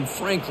 Jonathan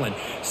Franklin,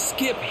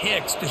 Skip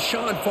Hicks,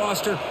 Deshaun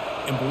Foster,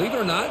 and believe it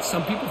or not,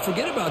 some people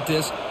forget about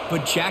this,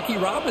 but Jackie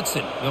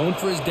Robinson, known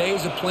for his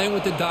days of playing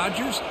with the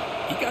Dodgers,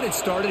 he got it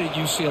started at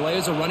UCLA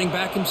as a running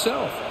back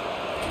himself.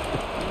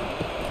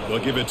 They'll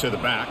give it to the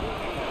back.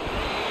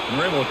 And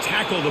they're able to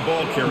tackle the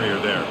ball carrier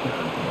there.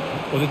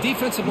 Well, the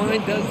defensive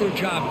line does their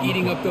job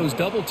eating up those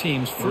double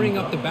teams, freeing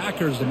up the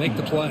backers to make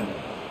the play.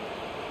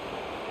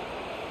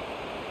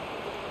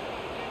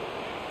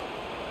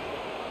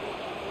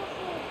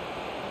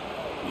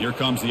 Here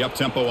comes the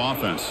up-tempo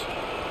offense.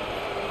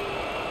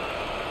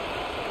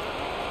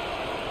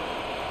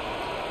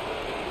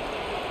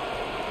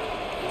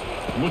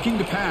 Looking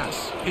to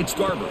pass. It's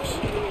Garbers.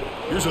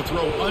 Here's a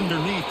throw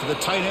underneath to the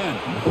tight end.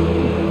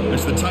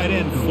 As the tight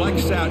end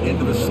flex out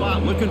into the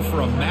slot, looking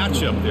for a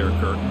matchup there,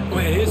 Kirk. Well,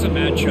 it is a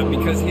matchup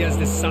because he has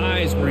the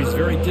size where he's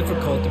very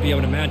difficult to be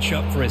able to match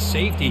up for his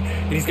safety,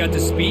 and he's got the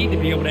speed to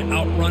be able to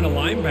outrun a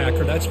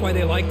linebacker. That's why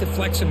they like to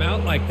flex him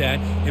out like that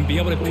and be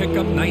able to pick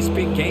up nice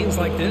big gains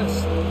like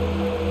this.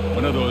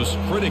 One of those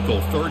critical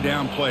third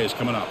down plays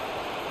coming up.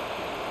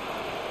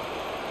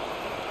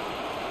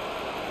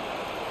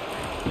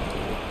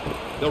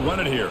 They'll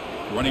run it here.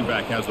 Running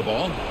back has the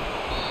ball.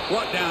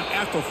 Brought down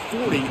at the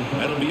 40.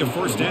 That'll be a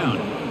first down.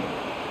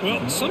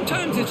 Well,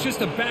 sometimes it's just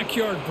a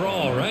backyard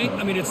brawl, right?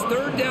 I mean, it's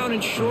third down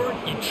and short.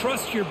 You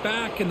trust your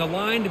back and the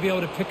line to be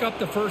able to pick up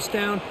the first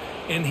down,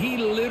 and he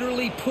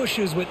literally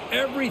pushes with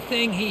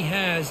everything he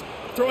has,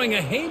 throwing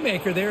a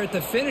haymaker there at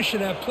the finish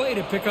of that play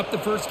to pick up the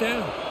first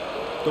down.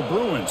 The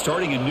Bruins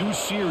starting a new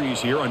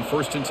series here on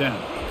 1st and 10.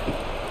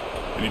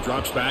 And he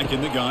drops back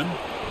in the gun.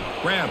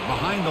 Grab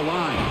behind the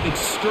line.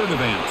 It's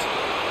Sturdivant.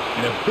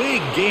 And a big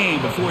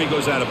gain before he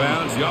goes out of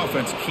bounds. The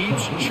offense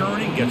keeps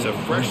churning, gets a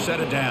fresh set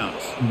of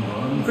downs.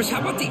 Chris, how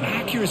about the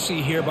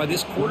accuracy here by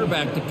this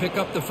quarterback to pick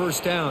up the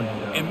first down?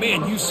 And,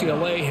 man,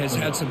 UCLA has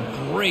had some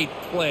great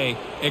play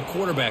at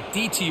quarterback.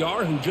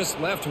 DTR, who just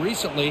left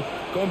recently,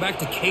 going back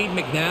to Cade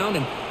McNown,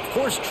 and, of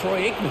course,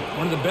 Troy Aikman,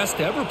 one of the best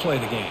to ever play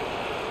the game.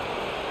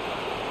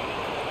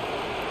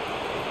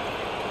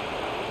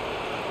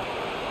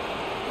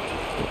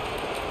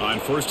 On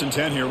 1st and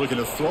 10 here, looking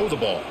to throw the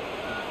ball.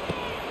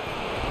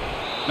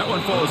 That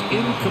one falls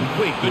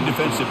incomplete. Good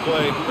defensive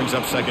play. Brings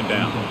up second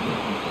down.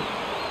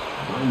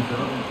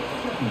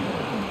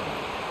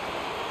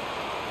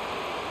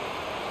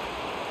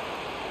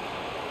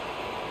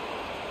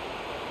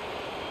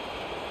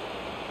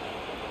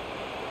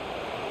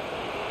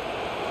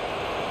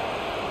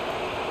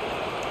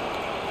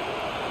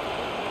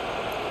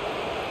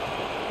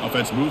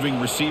 Offense moving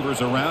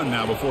receivers around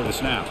now before the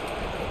snap.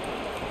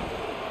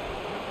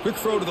 Quick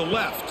throw to the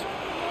left.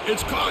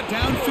 It's caught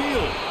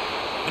downfield.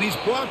 And he's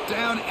brought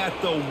down at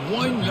the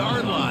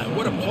 1-yard line.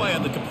 What a play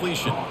on the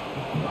completion.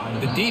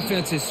 The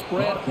defense is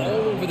spread all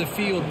over the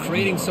field,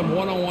 creating some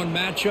one-on-one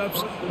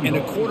matchups, and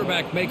the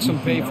quarterback makes them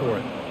pay for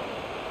it.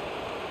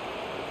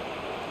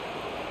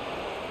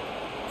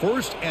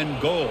 1st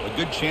and goal. A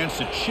good chance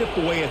to chip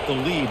away at the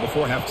lead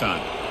before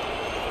halftime.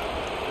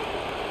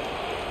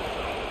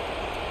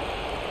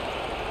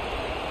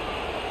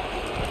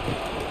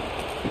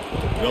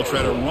 They'll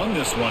try to run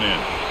this one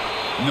in.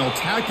 And they'll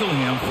tackle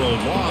him for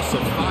a loss of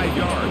 5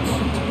 yards.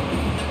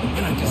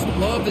 And I just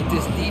love that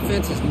this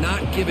defense is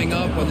not giving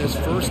up on this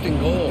 1st and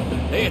goal.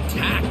 They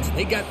attacked.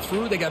 They got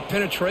through. They got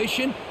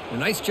penetration. A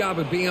nice job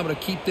of being able to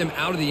keep them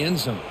out of the end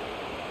zone.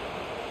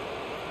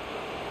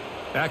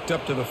 Backed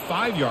up to the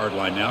 5-yard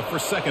line now for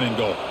 2nd and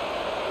goal.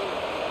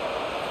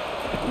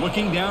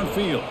 Looking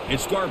downfield,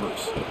 it's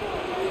Garbers.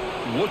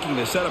 Looking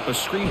to set up a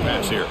screen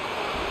pass here.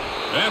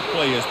 That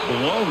play is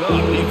blown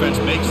up. Defense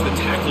makes the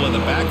tackle in the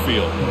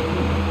backfield.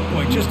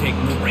 Boy, just a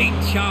great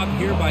job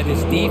here by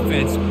this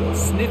defense,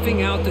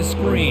 sniffing out the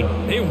screen.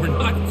 They were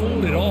not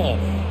fooled at all.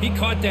 He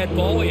caught that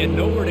ball, he had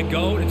nowhere to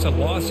go, and it's a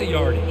loss of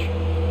yardage.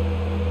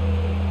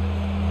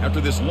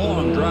 After this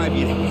long drive,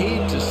 you'd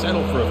hate to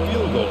settle for a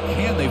field goal.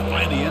 Can they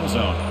find the end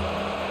zone?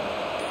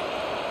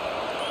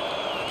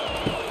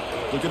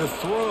 Look at a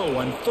throw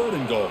on 3rd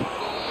and goal.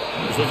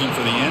 He's looking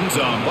for the end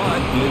zone,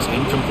 but is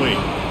incomplete.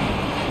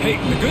 Hey,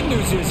 the good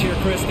news is here,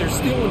 Chris, they're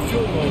still in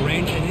field goal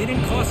range, and they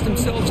didn't cost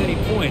themselves any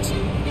points.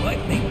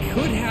 But they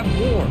could have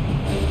more.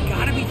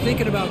 Got to be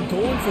thinking about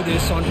going for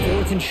this on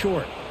 4th and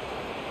short.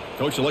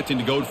 Coach electing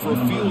to go for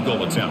a field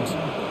goal attempt.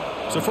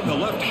 So from the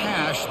left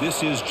hash,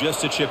 this is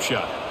just a chip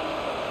shot.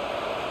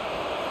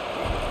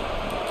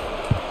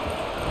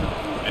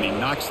 And he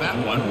knocks that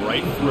one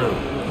right through.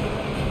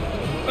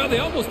 Well, they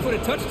almost put a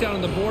touchdown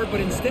on the board,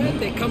 but instead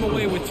they come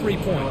away with 3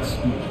 points.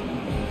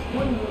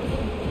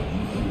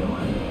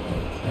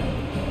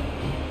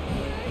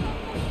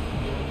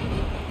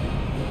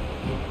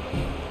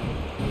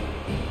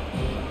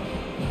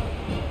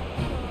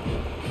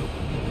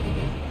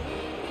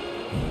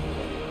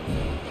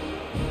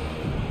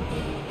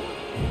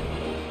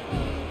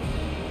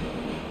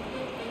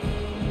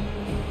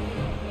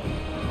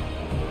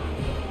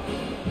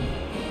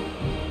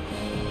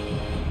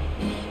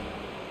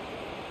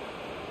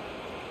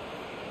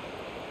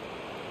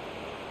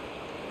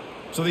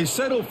 So they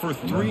settle for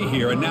 3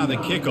 here, and now the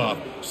kickoff.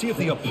 See if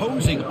the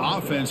opposing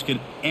offense can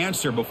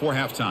answer before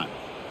halftime.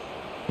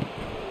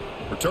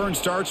 Return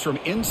starts from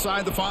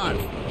inside the 5.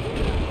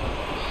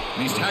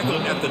 And he's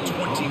tackled at the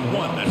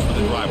 21. That's where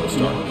the drive will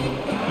start.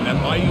 And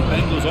that Bayou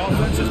Bengals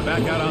offense is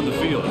back out on the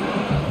field.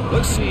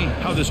 Let's see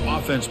how this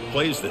offense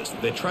plays this.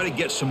 They try to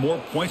get some more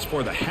points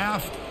for the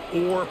half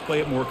or play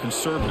it more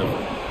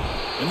conservatively.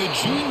 And the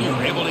junior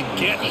able to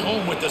get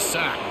home with the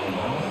sack.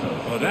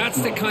 Well,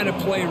 that's the kind of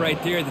play right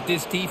there that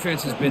this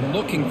defense has been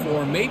looking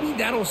for. Maybe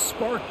that'll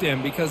spark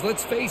them because,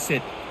 let's face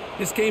it,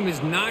 this game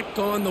has not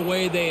gone the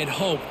way they had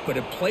hoped. But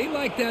a play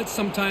like that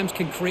sometimes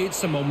can create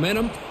some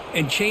momentum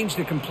and change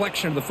the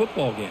complexion of the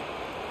football game.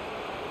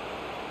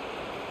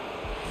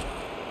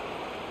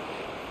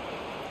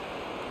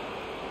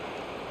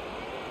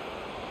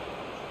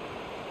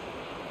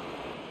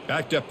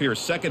 Backed up here,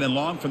 2nd and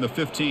long from the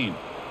 15.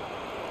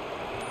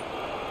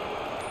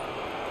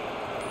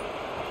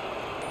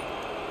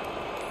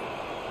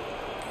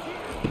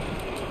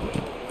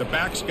 The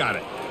back's got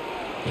it.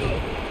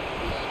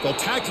 They'll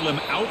tackle him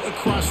out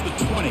across the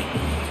 20.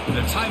 And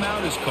a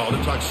timeout is called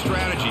to talk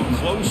strategy.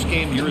 Close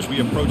game here as we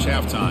approach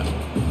halftime.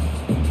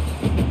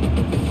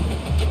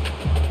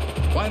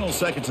 Final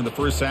seconds in the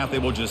first half. They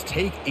will just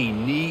take a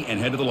knee and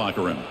head to the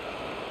locker room.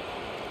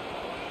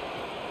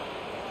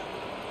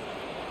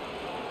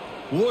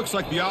 Looks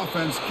like the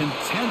offense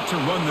content to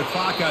run the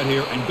clock out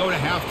here and go to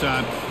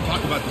halftime.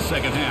 Talk about the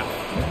second half.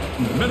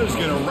 The minute's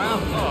going to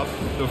wrap up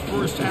the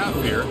first half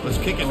here. Let's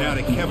kick it now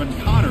to Kevin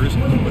Connors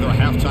with our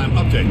halftime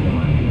update.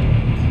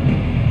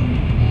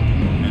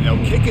 And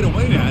they'll kick it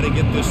away now to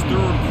get this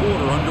 3rd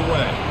quarter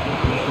underway.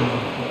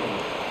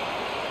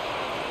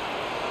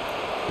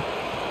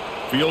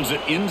 Fields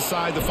it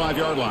inside the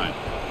 5-yard line.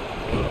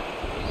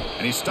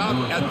 And he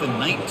stopped at the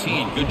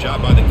 19. Good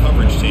job by the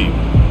coverage team.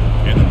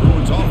 And the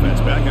Bruins offense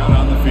back out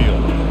on the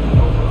field.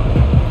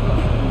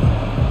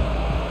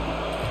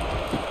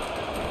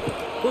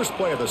 First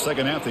play of the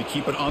second half, they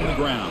keep it on the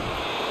ground.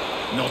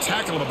 And they'll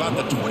tackle him about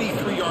the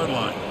 23-yard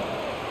line.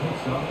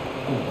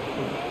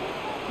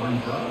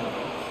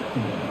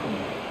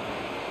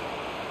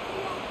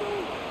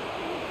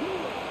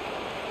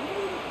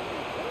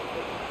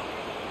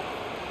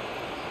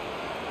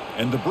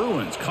 And the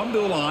Bruins come to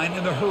the line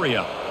in the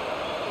hurry-up.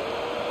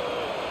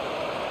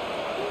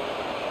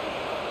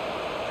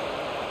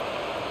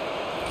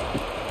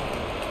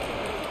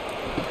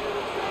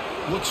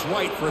 Looks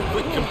right for a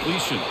quick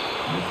completion.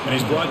 And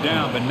he's brought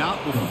down, but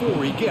not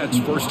before he gets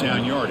first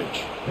down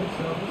yardage.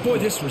 Boy,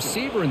 this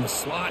receiver in the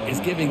slot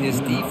is giving this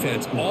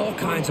defense all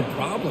kinds of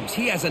problems.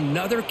 He has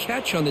another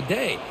catch on the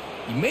day.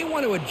 You may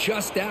want to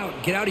adjust out,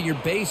 get out of your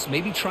base,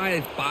 maybe try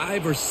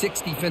 5 or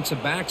 6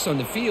 defensive backs on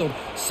the field,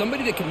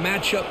 somebody that can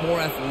match up more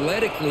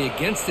athletically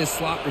against this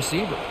slot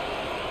receiver.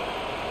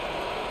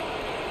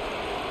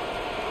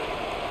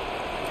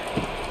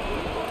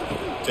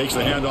 Takes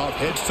the handoff,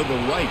 heads to the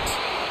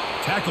right.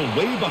 Tackled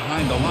way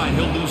behind the line.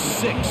 He'll lose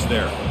 6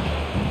 there.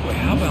 Well,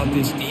 how about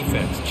this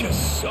defense?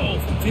 Just so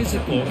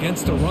physical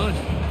against the run.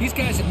 These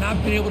guys have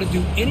not been able to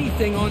do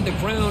anything on the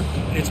ground,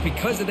 and it's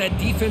because of that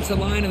defensive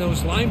line and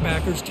those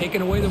linebackers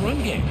taking away the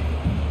run game.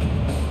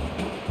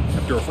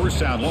 After a first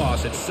down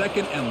loss, it's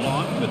 2nd and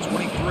long from the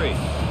 23.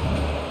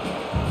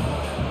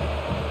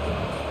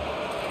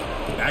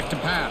 Back to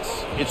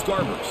pass. It's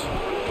Garbers.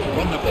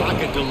 From the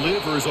pocket,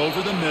 delivers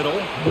over the middle.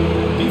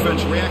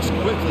 Defense reacts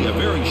quickly. A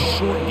very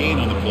short gain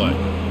on the play.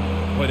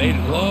 Boy, they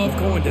love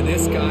going to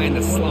this guy in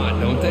the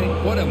slot, don't they?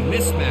 What a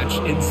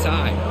mismatch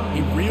inside.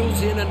 He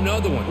reels in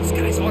another one. This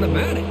guy's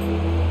automatic.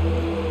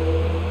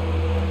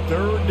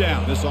 Third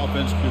down. This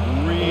offense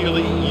could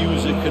really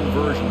use a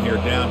conversion here,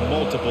 down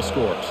multiple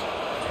scores.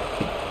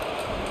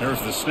 There's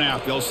the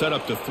snap. They'll set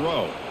up to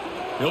throw.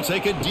 He'll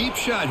take a deep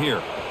shot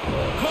here.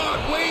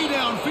 Caught way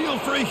downfield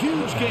for a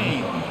huge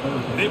gain.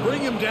 They bring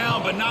him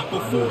down, but not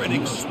before an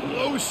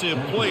explosive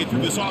play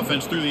through this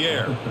offense through the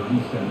air.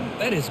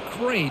 That is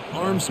great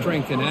arm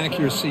strength and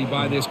accuracy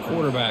by this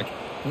quarterback.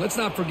 And let's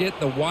not forget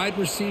the wide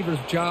receiver's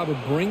job of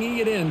bringing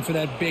it in for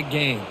that big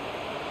gain.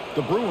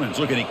 The Bruins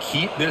looking to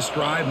keep this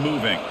drive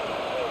moving.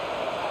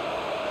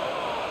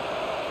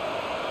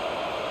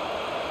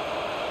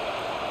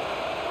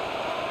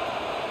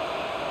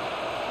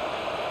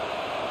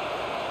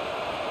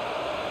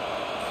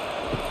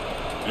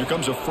 Here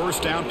comes a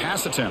first down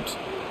pass attempt.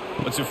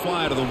 Let's it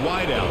fly to the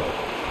wide out.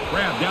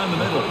 Grab down the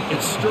middle.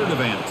 It's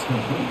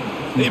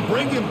Sturdivant. They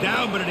bring him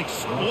down, but an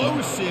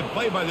explosive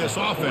play by this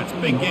offense.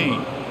 Big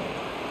gain.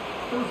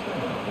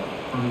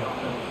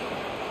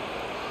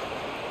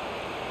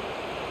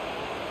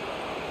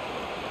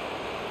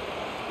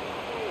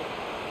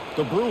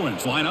 The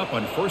Bruins line up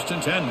on 1st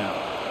and 10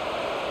 now.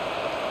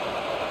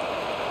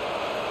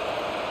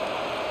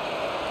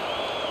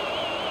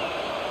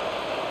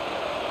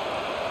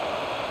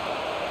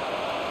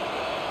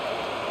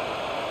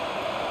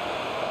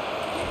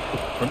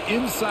 From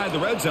inside the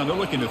red zone, they're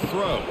looking to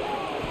throw.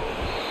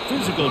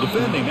 Physical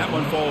defending. That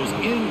one falls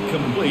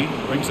incomplete.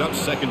 Brings up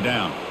 2nd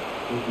down.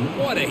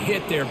 What a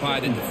hit there by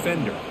the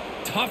defender.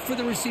 Tough for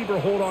the receiver to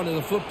hold on to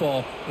the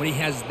football when he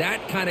has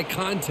that kind of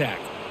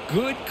contact.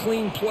 Good,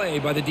 clean play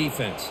by the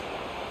defense.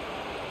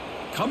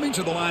 Coming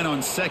to the line on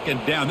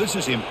 2nd down. This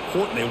is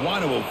important. They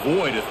want to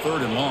avoid a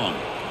 3rd and long.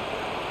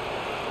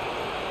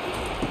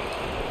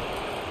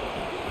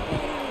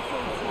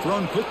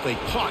 Thrown quickly.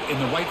 Caught in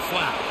the right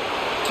flat.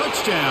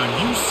 Touchdown,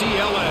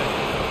 UCLA.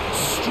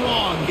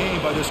 Strong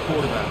game by this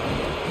quarterback.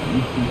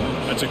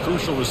 That's a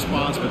crucial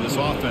response for this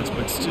offense,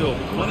 but still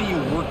plenty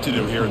of work to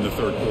do here in the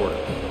 3rd quarter.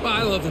 Well,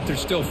 I love that they're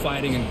still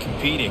fighting and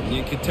competing.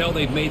 You could tell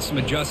they've made some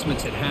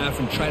adjustments at half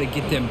and try to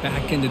get them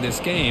back into this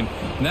game.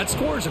 And that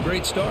score is a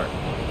great start.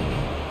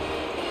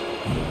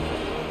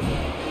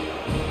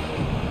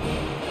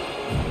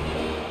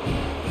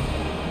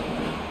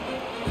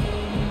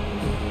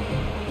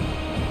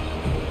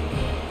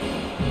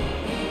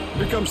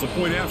 Here comes the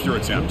point after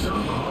attempt.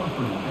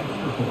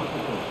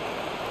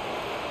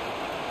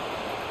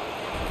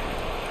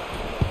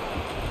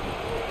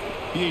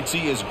 PAT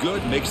is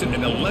good, makes it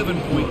an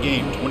 11-point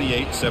game,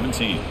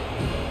 28-17.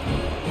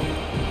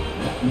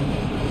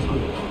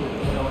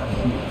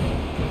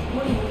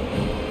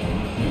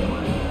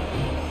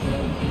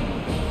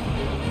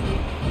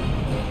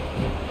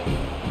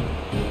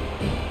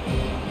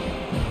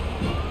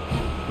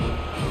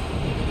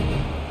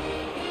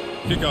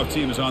 Kickoff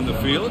team is on the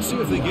field. Let's see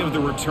if they give the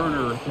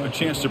returner a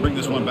chance to bring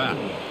this one back.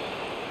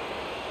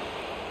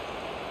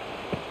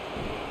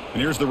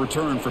 And here's the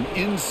return from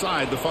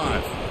inside the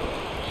 5.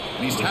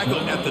 And he's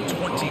tackled at the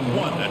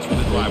 21. That's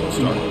where the drive will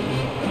start.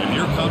 And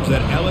here comes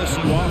that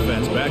LSU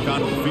offense back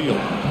onto the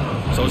field.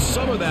 So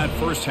some of that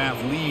first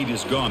half lead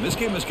is gone. This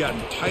game has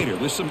gotten tighter.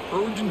 There's some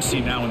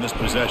urgency now in this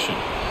possession.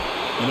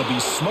 And it'll be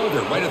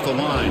smothered right at the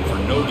line for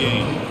no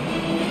gain.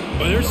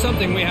 Well, there's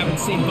something we haven't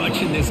seen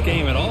much in this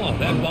game at all.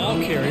 That ball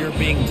carrier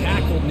being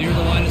tackled near the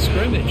line of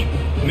scrimmage.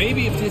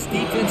 Maybe if this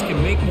defense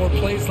can make more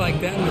plays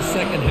like that in the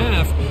second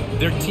half,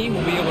 their team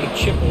will be able to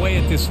chip away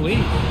at this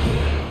lead.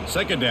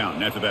 2nd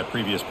down after that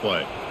previous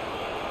play.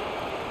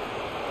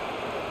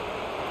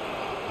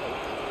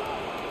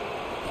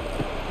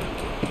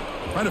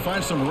 Trying to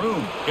find some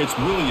room. It's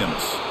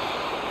Williams.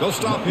 They'll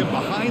stop him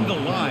behind the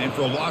line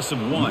for a loss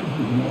of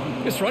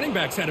 1. This running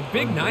back's had a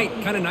big night,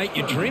 kind of night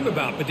you dream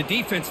about, but the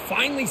defense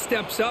finally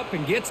steps up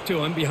and gets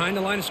to him behind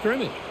the line of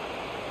scrimmage.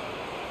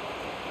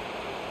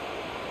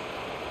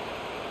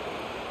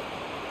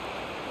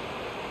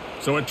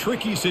 So a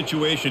tricky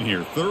situation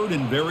here. 3rd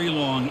and very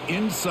long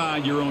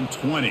inside your own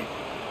 20.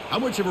 How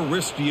much of a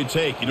risk do you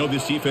take? You know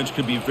this defense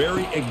could be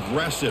very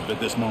aggressive at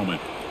this moment.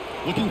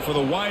 Looking for the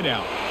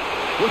wideout.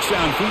 Looks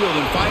downfield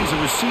and finds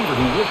a receiver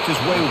who worked his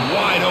way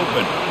wide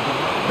open.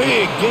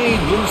 Big gain,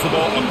 moves the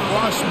ball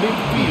across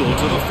midfield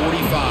to the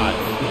 45.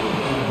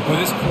 Well,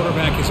 this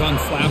quarterback is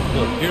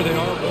unflappable. Here they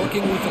are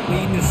working with the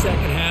lead in the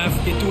second half.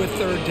 Get to a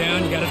 3rd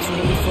down. You got to throw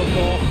the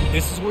football.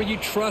 This is where you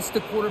trust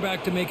the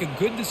quarterback to make a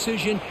good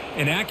decision,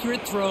 an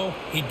accurate throw.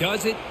 He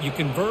does it, you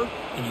convert,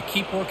 and you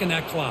keep working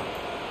that clock.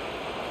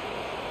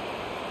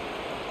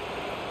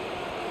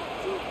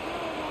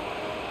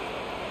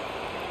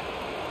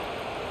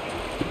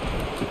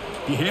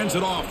 He hands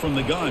it off from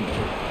the gun.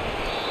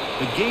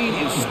 The gain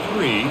is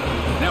 3.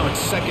 Now it's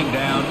 2nd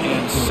down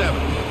and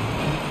 7.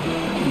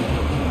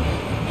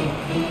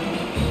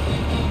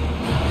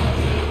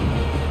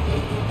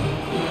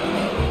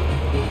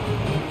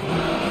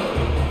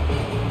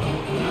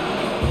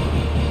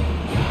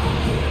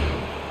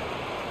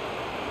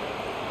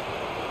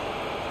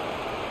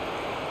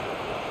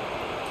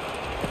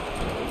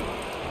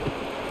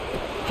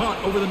 caught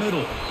over the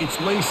middle.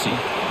 It's Lacey.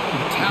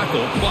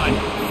 Tackle, but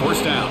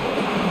forced down.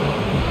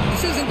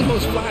 This isn't the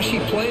most flashy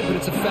play, but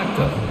it's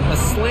effective. A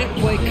slant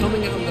play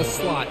coming out in the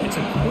slot. It's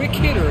a quick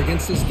hitter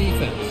against this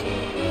defense.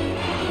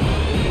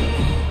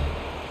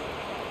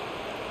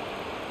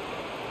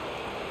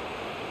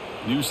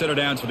 New set of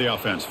downs for the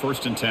offense.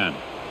 1st and 10.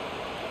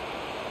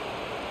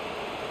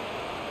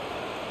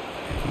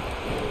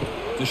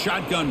 The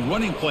shotgun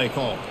running play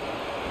called.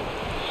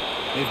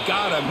 They've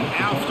got him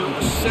after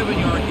a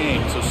 7-yard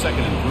gain, so 2nd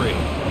and 3.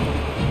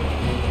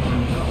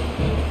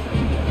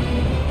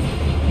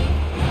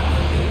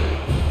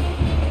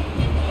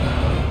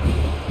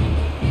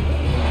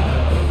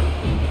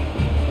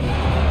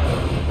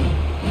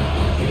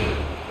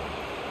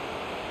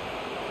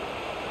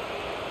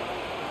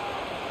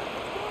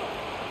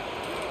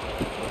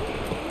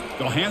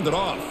 They'll hand it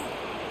off.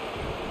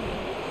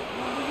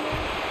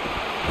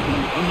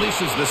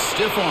 Unleashes the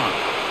stiff arm.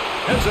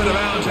 Heads out of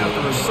bounds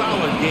after a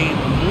solid gain,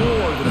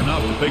 more than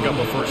enough to pick up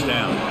a 1st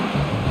down.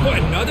 Boy,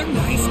 another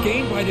nice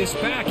game by this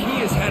back.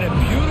 He has had a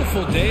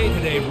beautiful day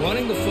today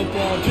running the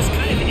football, just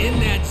kind of in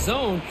that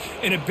zone,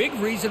 and a big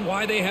reason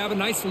why they have a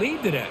nice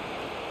lead today.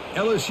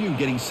 LSU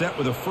getting set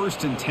with a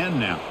 1st and 10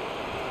 now.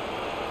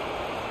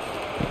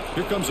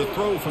 Here comes a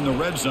throw from the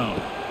red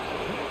zone.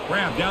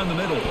 Grab down the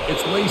middle.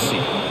 It's Lacey.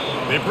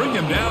 They bring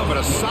him down, but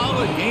a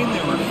solid gain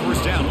there on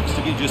 1st down. Looks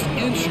to be just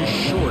inches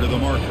short of the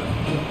marker.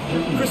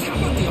 Chris, how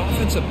about the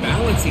offensive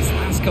balance these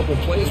last couple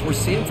plays we're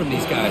seeing from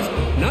these guys?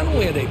 Not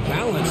only are they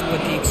balanced,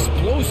 but the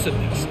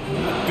explosiveness.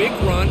 A big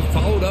run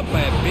followed up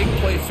by a big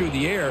play through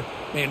the air,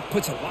 and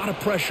puts a lot of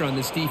pressure on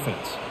this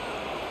defense.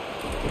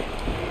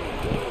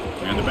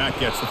 And the back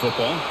gets the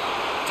football.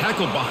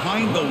 Tackled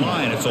behind the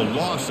line. It's a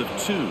loss of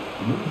 2.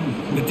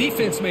 The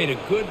defense made a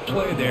good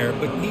play there,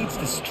 but needs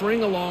to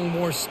string along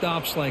more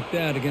stops like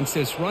that against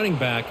this running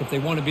back if they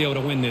want to be able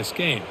to win this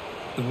game.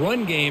 The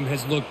run game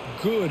has looked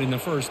good in the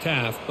 1st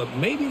half, but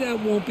maybe that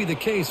won't be the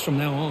case from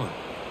now on.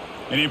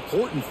 An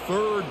important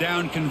 3rd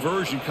down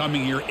conversion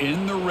coming here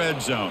in the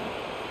red zone.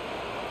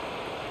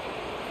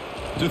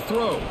 To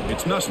throw,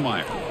 it's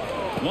Nussmeier.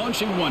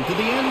 Launching one to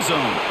the end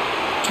zone.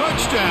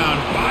 Touchdown,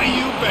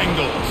 Bayou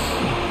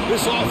Bengals.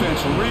 This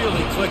offense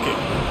really clicking.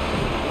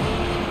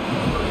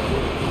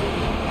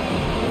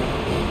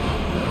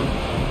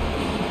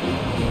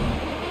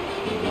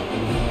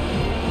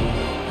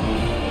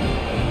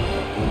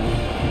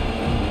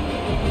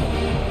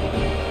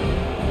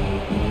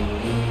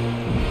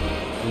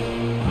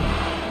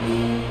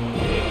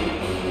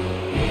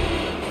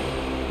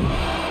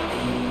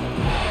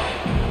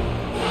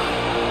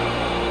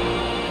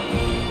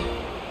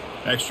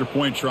 Extra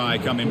point try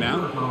coming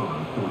now.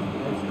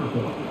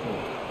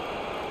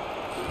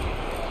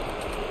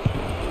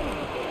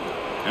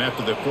 And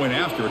after the point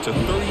after, it's a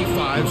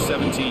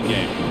 35-17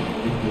 game.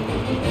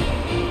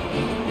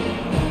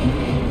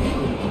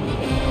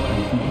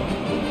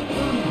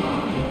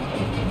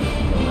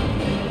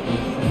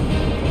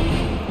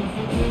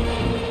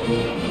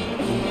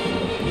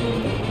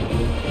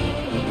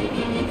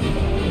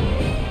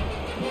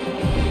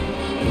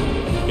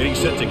 Getting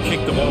set to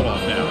kick the ball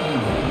off now.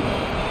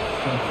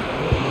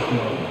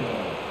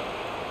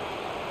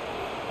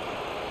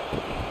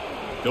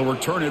 They'll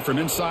return it from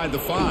inside the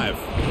 5.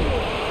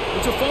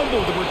 It's a fumble.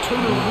 The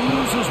returner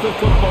loses the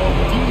football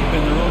deep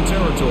in their own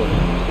territory.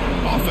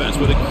 Offense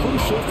with a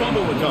crucial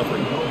fumble recovery.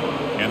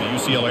 And the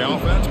UCLA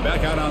offense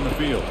back out on the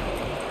field.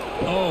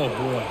 Oh,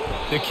 boy.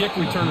 The kick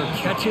returner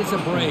catches a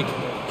break.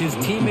 His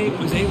teammate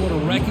was able to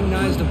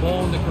recognize the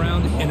ball on the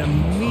ground and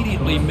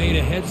immediately made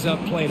a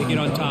heads-up play to get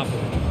on top of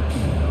it.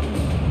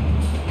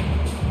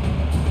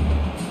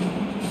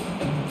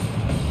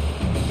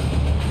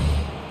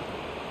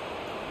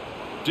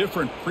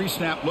 Different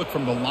pre-snap look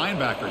from the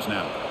linebackers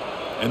now.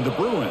 And the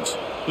Bruins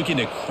looking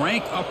to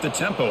crank up the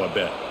tempo a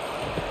bit.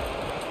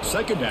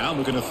 2nd down,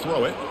 looking to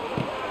throw it.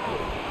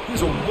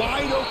 Here's a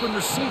wide-open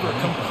receiver,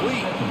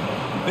 complete.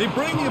 They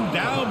bring him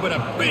down, but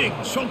a big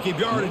chunk of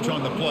yardage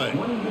on the play.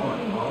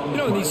 You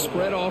know, in these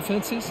spread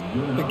offenses,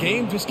 the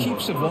game just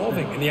keeps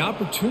evolving, and the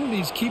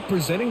opportunities keep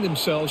presenting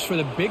themselves for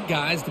the big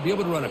guys to be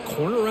able to run a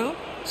corner route.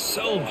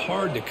 So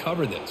hard to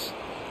cover this.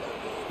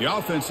 The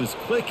offense is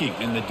clicking,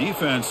 and the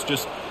defense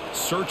just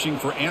searching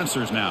for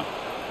answers now.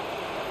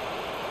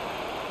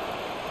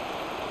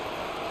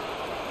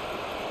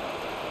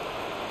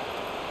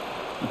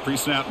 The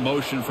pre-snap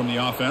motion from the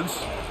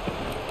offense.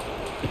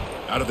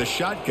 Out of the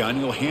shotgun,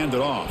 he'll hand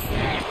it off.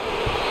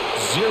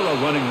 0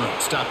 running room.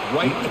 Stopped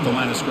right at the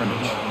line of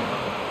scrimmage.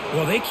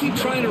 Well, they keep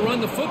trying to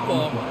run the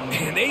football,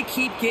 and they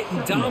keep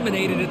getting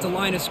dominated at the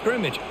line of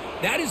scrimmage.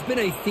 That has been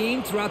a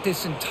theme throughout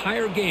this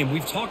entire game.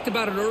 We've talked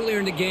about it earlier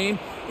in the game.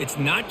 It's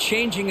not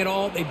changing at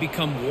all. They've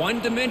become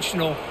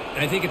one-dimensional, and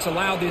I think it's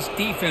allowed this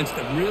defense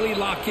to really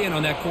lock in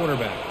on that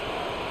quarterback.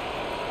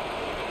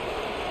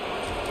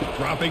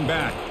 Dropping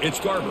back, it's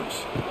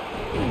Garbers.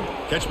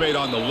 Catch made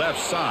on the left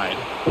side,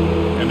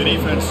 and the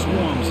defense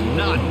swarms.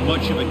 Not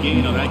much of a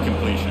gain on that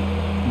completion.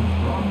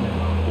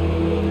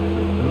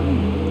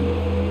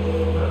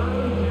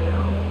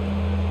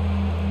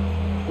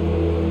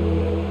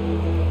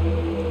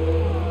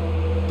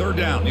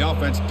 down. The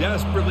offense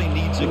desperately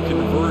needs a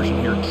conversion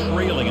here,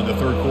 trailing in the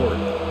third quarter.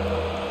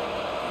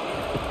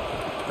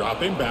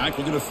 Dropping back,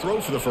 looking to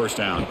throw for the first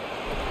down.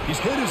 He's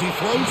hit as he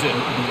throws it.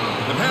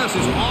 The pass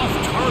is off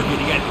target.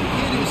 He got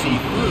hit as he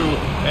threw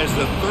as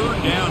the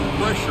third down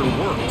pressure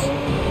works.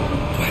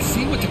 I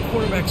see what the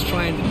quarterback's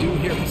trying to do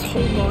here. He's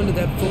holding on to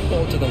that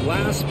football to the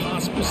last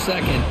possible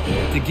second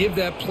to give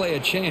that play a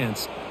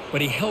chance.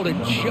 But he held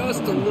it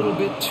just a little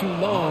bit too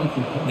long.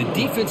 The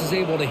defense is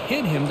able to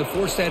hit him to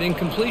force that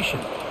incompletion.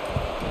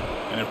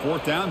 And at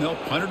fourth down, they'll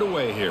punt it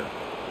away here.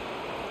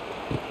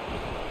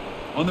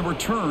 On the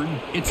return,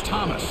 it's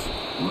Thomas.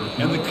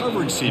 And the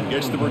coverage team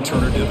gets the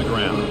returner to the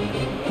ground.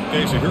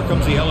 Okay, so here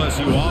comes the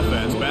LSU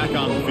offense back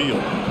on the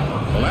field.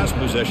 The last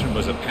possession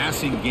was a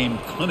passing game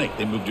clinic.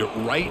 They moved it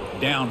right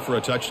down for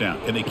a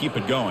touchdown. Can they keep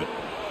it going?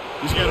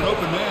 He's got an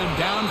open man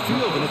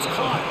downfield, and it's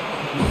caught.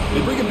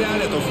 They bring him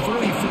down at the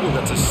 44.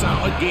 That's a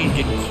solid gain.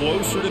 Getting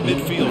closer to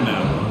midfield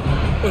now.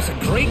 Well, it's a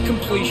great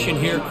completion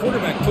here.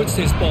 Quarterback puts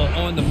this ball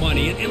on the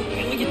money.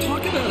 And when you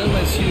talk about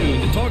LSU,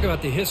 to talk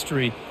about the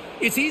history,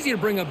 it's easy to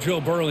bring up Joe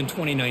Burrow in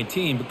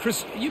 2019, but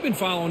Chris, you've been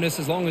following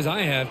this as long as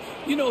I have.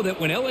 You know that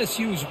when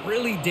LSU is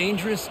really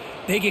dangerous,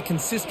 they get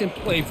consistent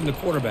play from the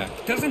quarterback.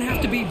 Doesn't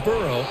have to be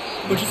Burrow,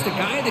 but just a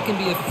guy that can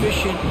be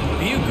efficient,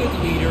 be a good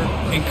leader,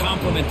 and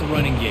complement the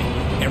running game.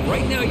 And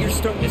right now you're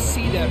starting to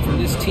see that from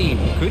this team.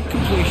 Good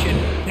completion.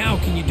 Now,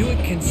 can you do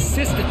it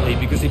consistently?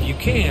 Because if you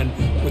can,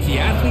 with the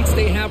athletes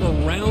they have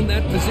around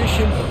that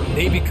position,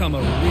 they become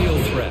a real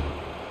threat.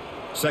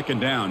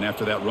 Second down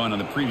after that run on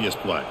the previous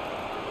play.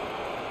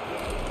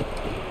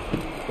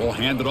 Ball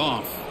handed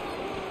off.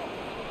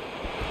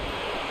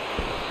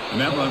 And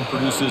that run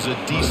produces a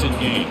decent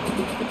gain.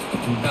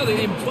 Now, they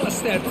didn't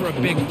bust that for a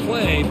big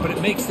play, but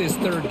it makes this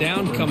third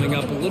down coming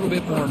up a little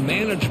bit more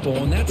manageable,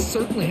 and that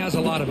certainly has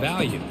a lot of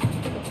value.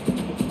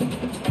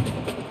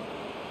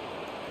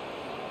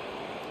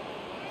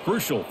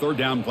 Crucial third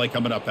down play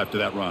coming up after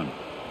that run.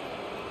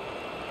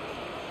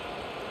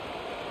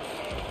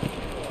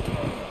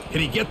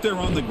 Can he get there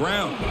on the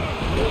ground?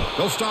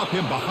 They'll stop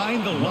him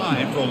behind the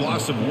line for a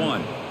loss of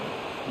one.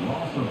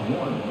 Loss of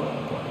one.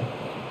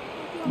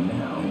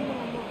 Now,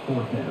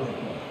 fourth down.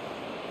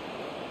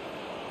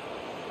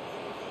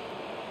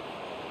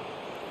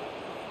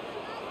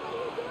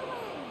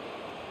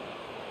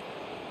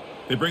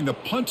 They bring the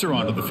punter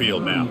onto the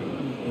field now.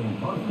 In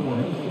punt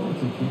formation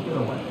to kick it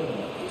away.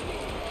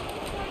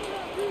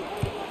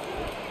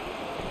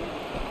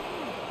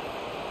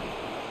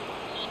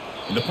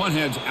 And the punt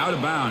heads out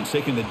of bounds,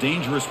 taking the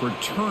dangerous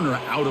returner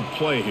out of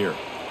play here.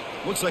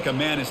 Looks like a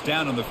man is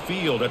down on the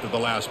field after the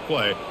last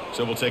play,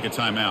 so we'll take a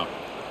timeout.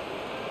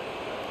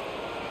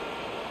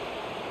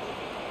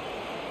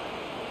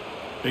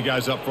 Big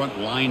guys up front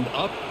lined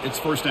up. It's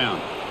first down.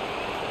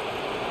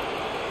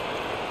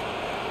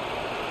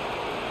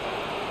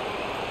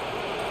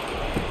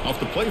 Off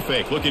the play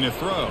fake, looking to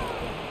throw.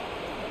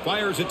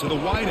 Fires it to the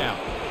wideout.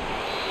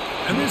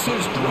 And this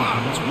is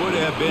dropped. Would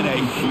have been a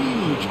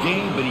huge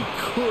gain, but he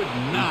could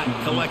not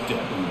collect it.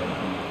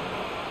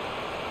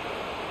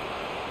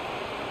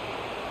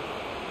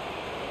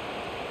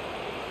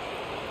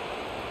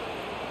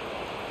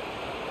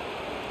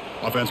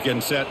 Offense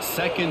getting set.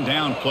 Second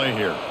down play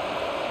here.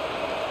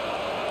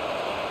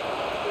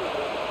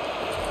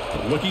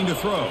 Looking to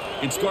throw.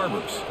 It's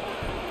Garbers.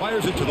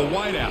 Fires it to the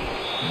wideout.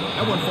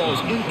 That one falls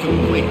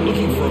incomplete.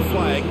 Looking for a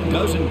flag.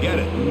 Doesn't get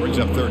it. Brings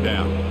up third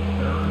down.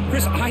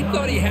 Chris, I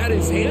thought he had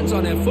his hands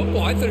on that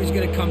football. I thought he was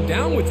going to come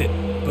down with it.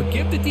 But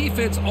give the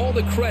defense all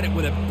the credit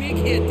with a big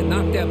hit to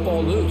knock that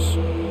ball loose.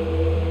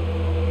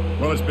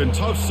 Well, it's been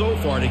tough so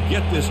far to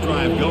get this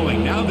drive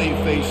going. Now they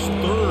face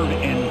 3rd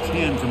and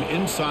 10 from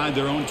inside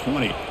their own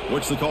 20.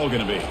 What's the call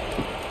going to be?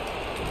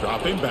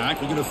 Dropping back.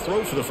 Looking to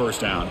throw for the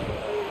first down.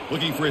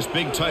 Looking for his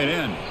big tight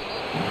end.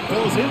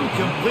 Falls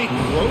incomplete.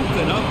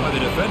 Broken up by the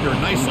defender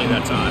nicely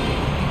that time.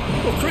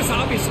 Well, Chris,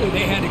 obviously they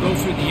had to go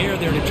through the air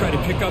there to try to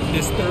pick up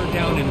this third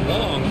down and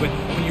long. But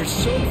when you're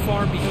so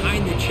far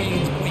behind the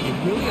chains, boy, you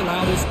really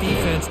allow this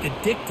defense to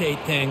dictate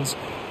things.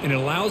 And it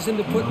allows them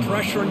to put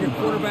pressure on your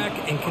quarterback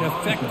and can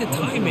affect the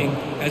timing,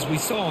 as we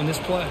saw on this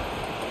play.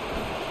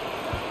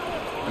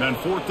 And on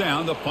fourth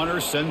down, the punter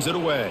sends it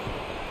away.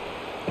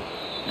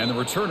 And the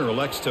returner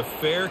elects to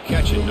fair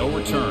catch it, no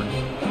return.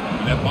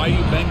 And that Bayou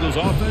Bengals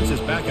offense is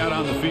back out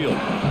on the field.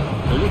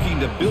 They're looking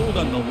to build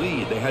on the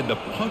lead. They had to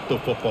punt the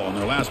football in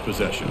their last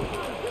possession.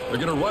 They're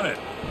going to run it.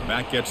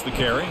 Mack gets the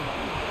carry.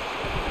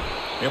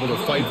 Able to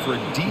fight for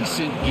a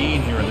decent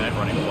gain here in that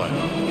running play.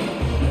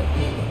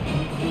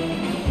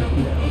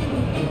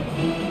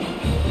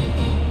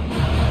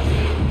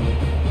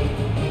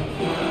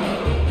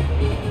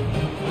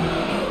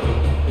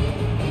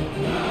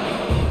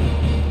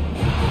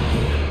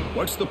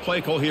 What's the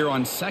play call here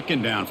on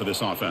second down for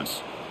this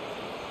offense?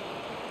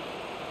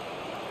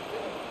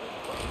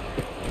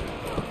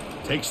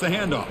 Takes the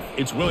handoff.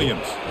 It's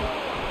Williams.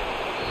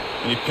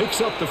 And he picks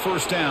up the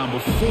first down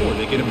before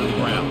they get him to the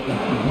ground.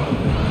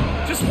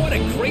 Just just what a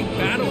great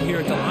battle here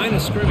at the line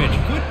of scrimmage.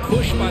 Good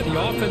push by the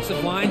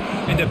offensive line,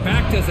 and the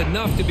back does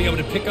enough to be able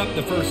to pick up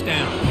the first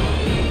down.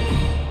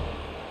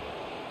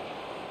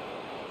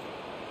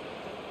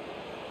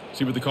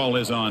 See what the call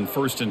is on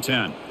 1st and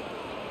 10.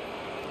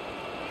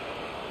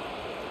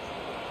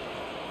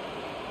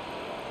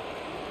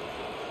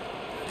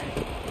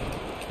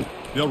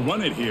 They'll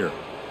run it here.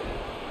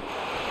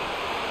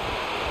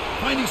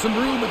 Finding some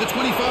room at the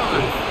 25.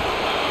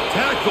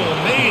 Tackle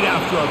made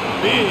after a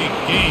big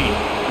gain.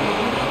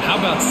 How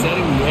about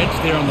setting the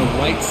edge there on the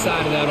right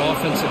side of that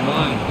offensive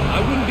line? I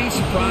wouldn't be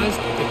surprised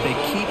if they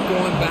keep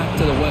going back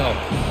to the well,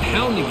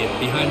 pounding it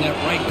behind that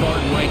right guard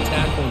and right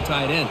tackle and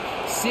tight end,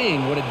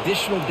 seeing what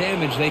additional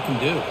damage they can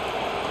do.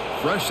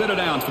 Fresh set of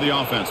downs for the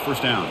offense.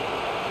 First down.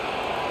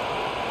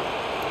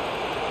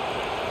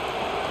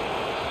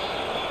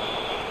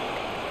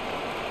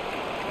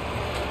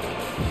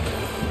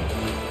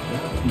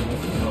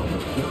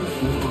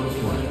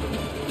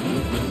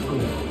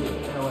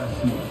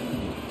 LSU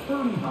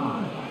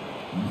 35,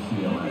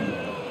 UCLA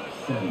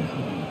 17.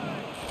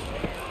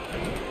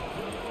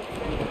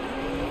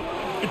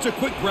 It's a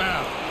quick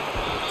grab.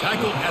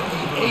 Tackle at the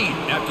 8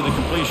 after the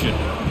completion.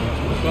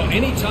 Well,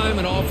 anytime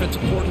an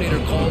offensive coordinator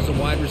calls a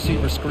wide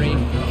receiver screen,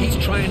 he's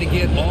trying to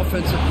get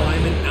offensive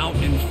linemen out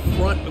in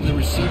front of the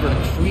receiver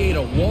to create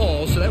a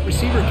wall so that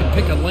receiver can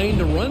pick a lane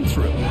to run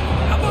through.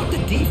 How about the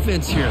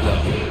defense here,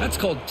 though? That's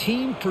called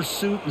team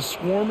pursuit and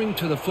swarming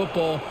to the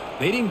football.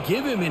 They didn't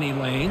give him any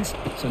lanes,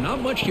 so not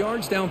much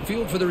yards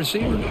downfield for the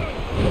receiver.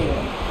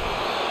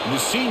 And the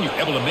senior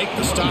able to make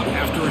the stop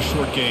after a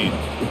short gain.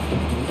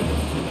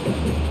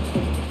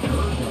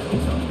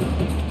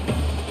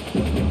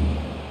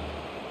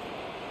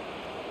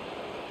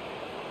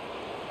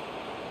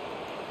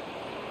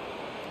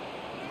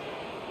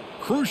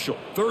 Crucial.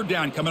 Third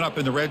down coming up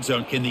in the red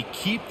zone. Can they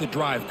keep the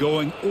drive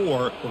going,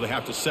 or will they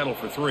have to settle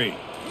for 3?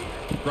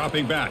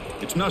 Dropping back.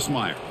 It's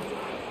Nussmeier.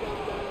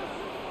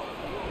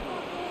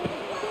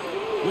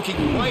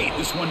 Looking right.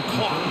 This one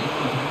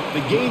caught.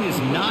 The gain is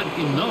not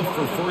enough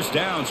for first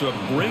down, so it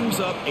brings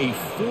up a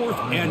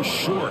 4th and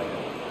short.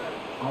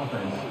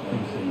 Offense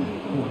facing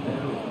 4th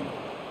down.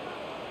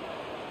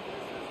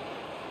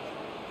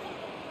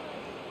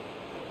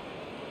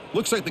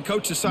 Looks like the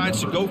coach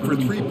decides to go for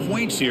 3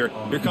 points here.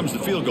 Here comes the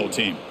field goal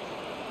team.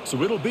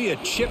 So it'll be a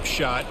chip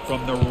shot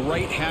from the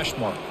right hash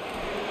mark.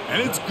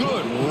 And it's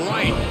good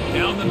right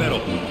down the middle.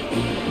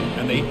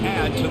 And they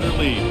add to their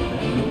lead.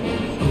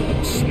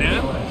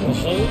 Snap, the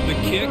hold, the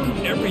kick,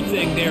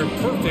 everything there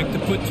perfect to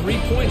put 3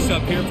 points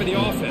up here for the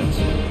offense.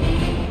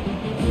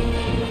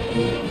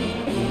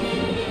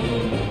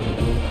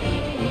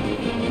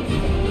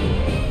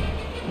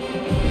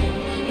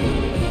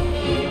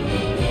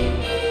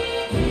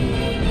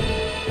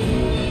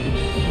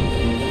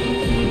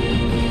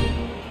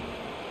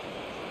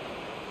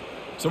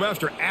 So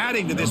after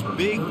adding to this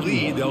big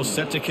lead, they'll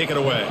set to kick it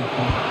away.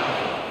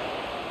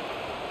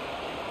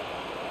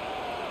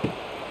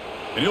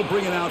 And he'll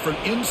bring it out from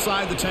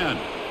inside the 10.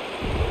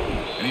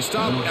 And he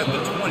stopped at the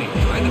 20,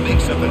 trying to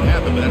make something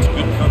happen, but that's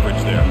good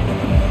coverage there.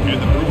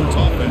 And the Brewers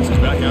offense is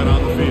back out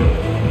on the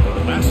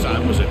field. Last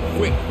time was a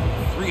quick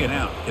 3 and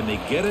out. Can they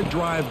get a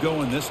drive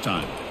going this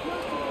time?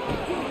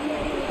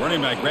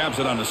 Running back grabs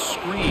it on the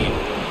screen.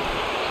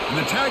 And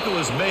the tackle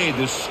is made.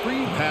 The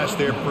screen pass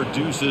there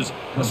produces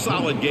a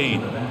solid gain.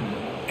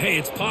 Hey,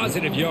 it's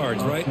positive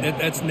yards, right?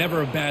 That's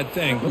never a bad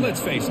thing. But let's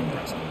face it,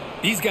 guys.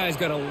 These guys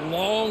got a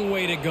long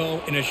way to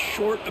go in a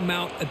short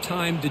amount of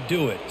time to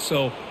do it.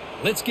 So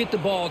let's get the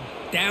ball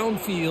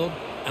downfield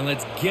and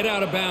let's get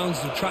out of bounds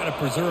to try to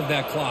preserve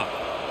that clock.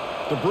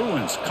 The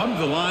Bruins come to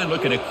the line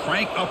looking to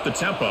crank up the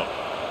tempo.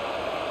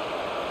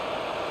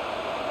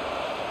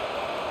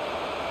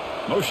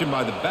 Motion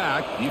by the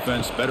back.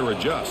 Defense better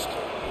adjust.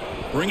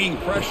 Bringing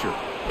pressure.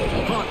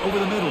 Caught over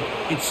the middle.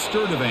 It's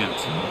Sturdivant.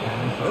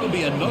 That'll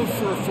be enough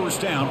for a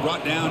first down.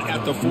 Brought down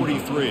at the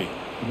 43.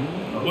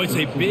 Well, it's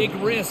a big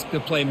risk to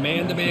play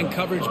man-to-man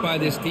coverage by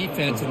this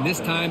defense, and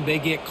this time they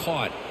get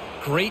caught.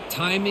 Great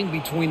timing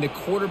between the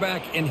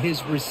quarterback and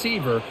his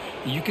receiver.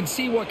 You can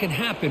see what can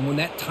happen when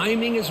that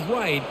timing is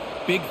right.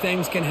 Big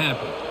things can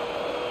happen.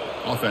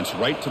 Offense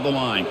right to the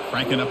line,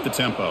 cranking up the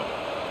tempo.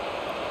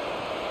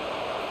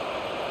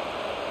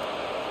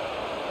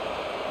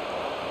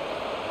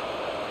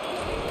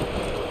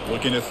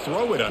 Looking to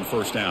throw it on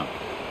first down.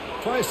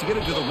 Tries to get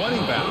it to the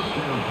running back.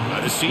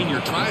 The senior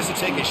tries to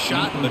take a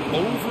shot, but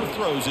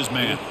overthrows his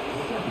man.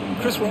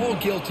 Chris, we're all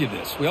guilty of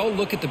this. We all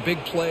look at the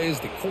big plays,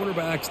 the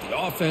quarterbacks, the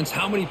offense,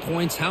 how many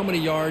points, how many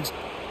yards.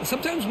 And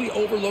sometimes we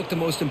overlook the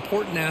most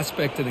important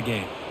aspect of the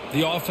game,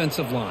 the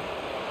offensive line.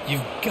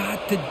 You've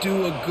got to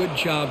do a good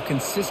job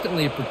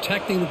consistently of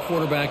protecting the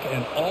quarterback,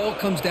 and it all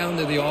comes down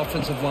to the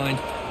offensive line.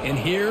 And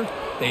here,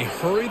 they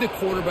hurry the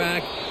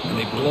quarterback, and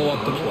they blow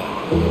up the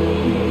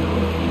play.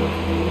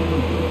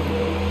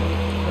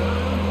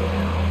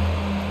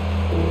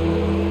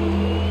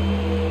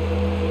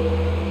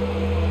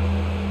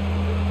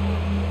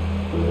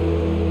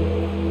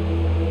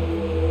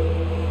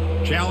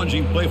 Challenge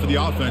challenging play for the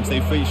offense. They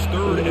face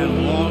 3rd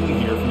and long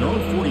here from their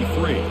own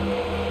 43.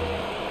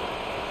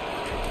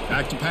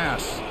 Back to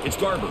pass. It's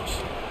Garbers.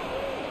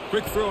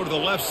 Quick throw to the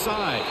left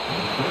side.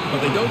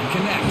 But they don't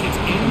connect. It's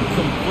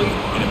incomplete,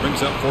 and it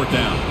brings up 4th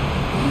down.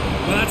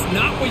 Well, that's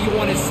not what you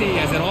want to see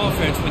as an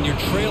offense when you're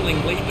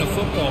trailing late in a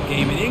football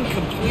game. An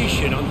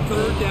incompletion on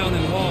 3rd down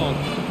and long.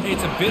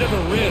 It's a bit of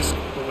a risk,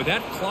 but with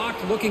that clock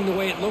looking the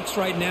way it looks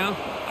right now,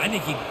 I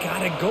think you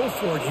got to go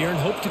for it here and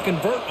hope to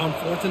convert on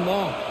 4th and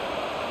long.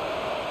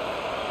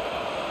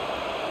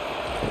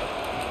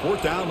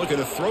 4th down, looking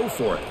to throw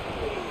for it.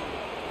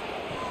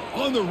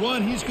 On the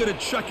run, he's going to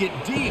chuck it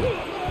deep.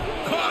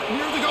 Caught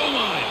near the goal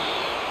line.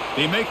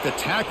 They make the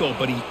tackle,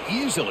 but he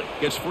easily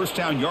gets 1st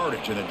down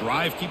yardage, and the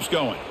drive keeps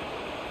going.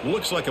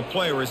 Looks like a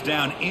player is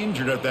down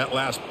injured at that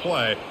last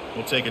play.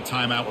 We'll take a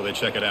timeout while they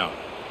check it out.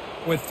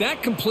 With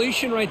that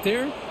completion right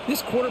there,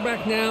 this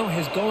quarterback now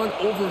has gone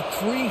over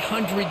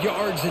 300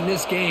 yards in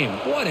this game.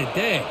 What a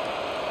day.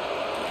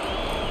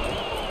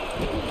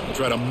 They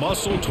try to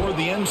muscle toward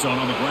the end zone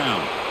on the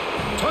ground.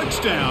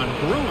 Touchdown,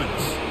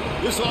 Bruins.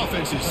 This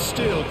offense is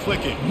still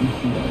clicking.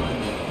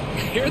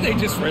 Here they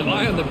just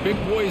rely on the big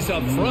boys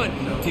up front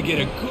to get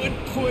a good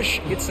push,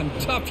 get some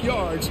tough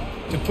yards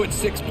to put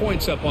 6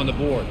 points up on the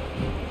board.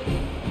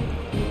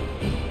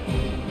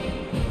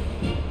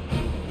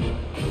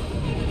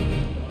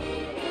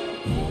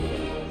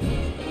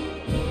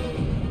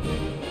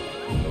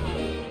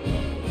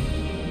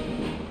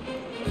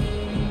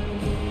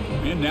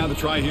 And now the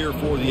try here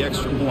for the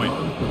extra point.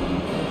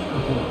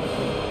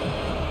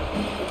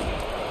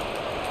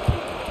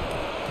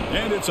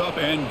 And it's up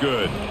and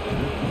good.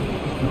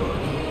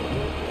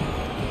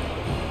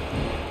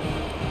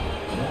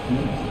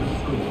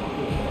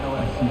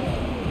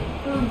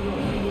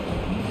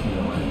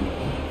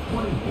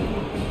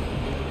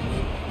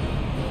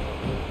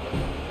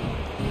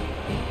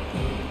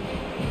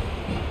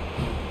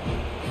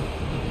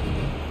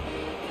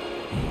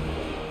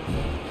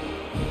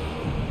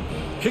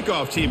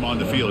 Kickoff team on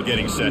the field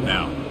getting set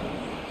now.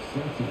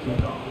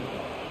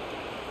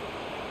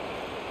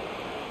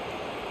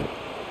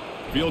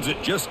 Fields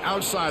it just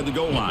outside the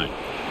goal line.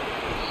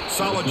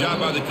 Solid job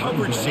by the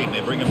coverage team.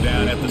 They bring him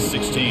down at the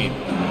 16.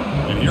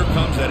 And here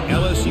comes that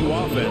LSU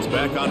offense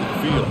back onto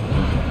the field.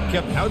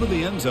 Kept out of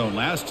the end zone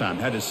last time.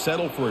 Had to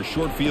settle for a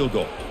short field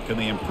goal. Can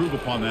they improve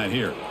upon that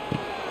here?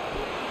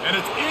 And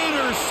it's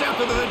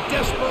intercepted with a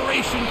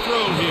desperation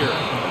throw here.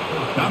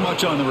 Not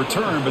much on the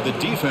return, but the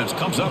defense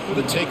comes up with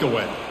a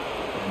takeaway.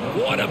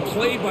 What a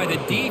play by the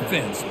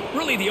defense.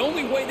 Really, the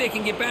only way they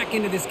can get back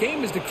into this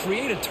game is to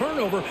create a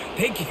turnover.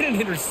 They get an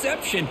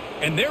interception,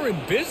 and they're in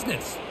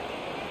business.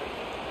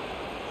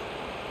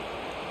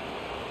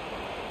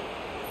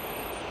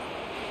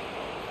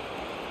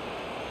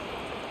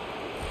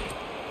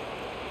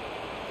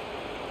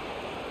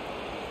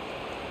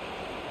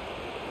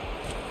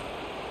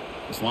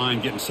 This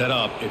line getting set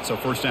up. It's a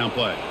 1st down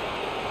play.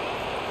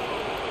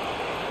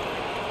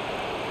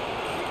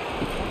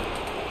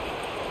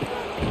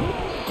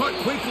 Caught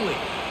quickly.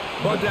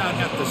 Brought down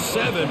at the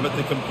 7, but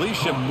the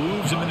completion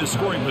moves him into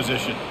scoring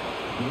position.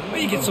 Well,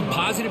 you get some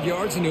positive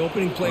yards in the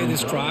opening play of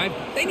this drive.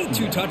 They need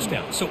 2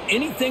 touchdowns, so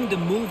anything to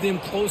move them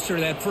closer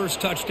to that 1st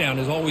touchdown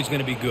is always going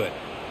to be good.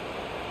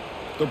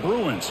 The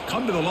Bruins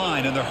come to the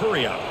line in the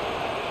hurry-up.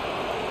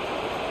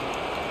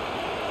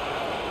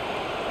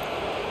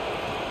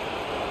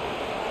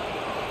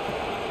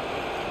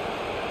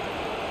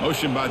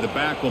 Motion by the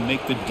back will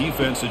make the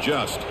defense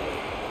adjust.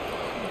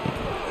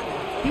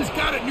 He's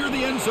got it near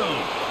the end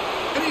zone.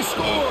 And he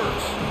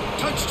scores.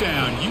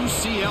 Touchdown,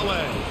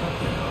 UCLA.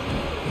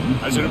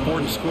 That's an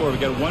important score. We've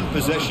got a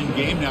 1-possession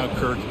game now,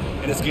 Kirk,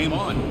 and it's game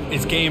on.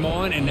 It's game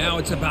on, and now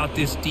it's about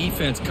this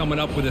defense coming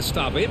up with a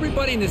stop.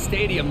 Everybody in the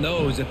stadium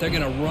knows that they're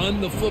going to run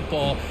the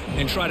football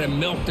and try to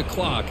milk the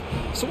clock.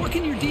 So what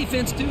can your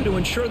defense do to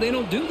ensure they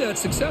don't do that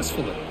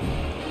successfully?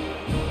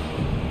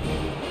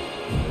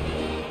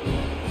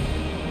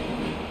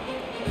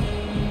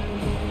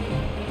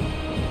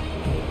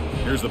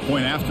 Here's the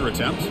point after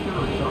attempt.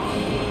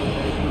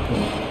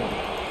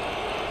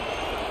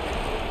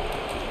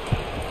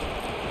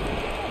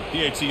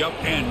 PAT up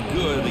and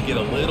good. They get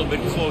a little bit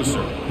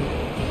closer.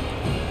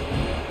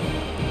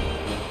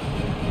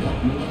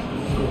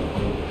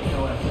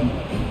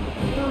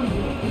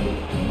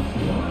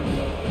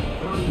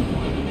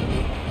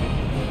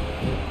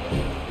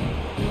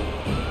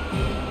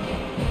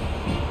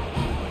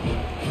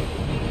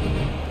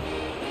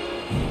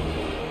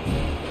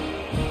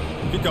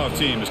 Kickoff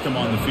team has come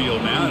on the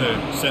field now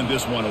to send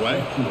this one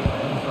away.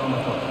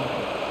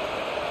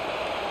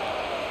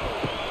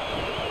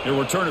 They'll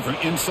return it from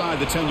inside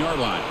the 10-yard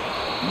line.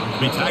 To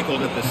be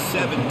tackled at the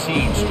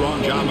 17.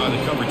 Strong job by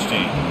the coverage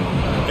team.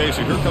 Okay,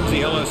 so here comes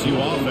the LSU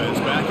offense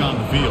back on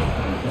the field.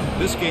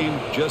 This game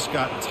just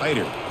got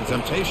tighter. The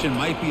temptation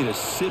might be to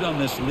sit on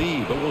this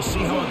lead, but we'll see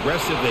how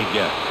aggressive they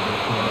get.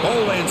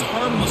 Ball lands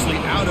harmlessly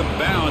out of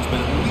bounds, but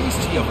at least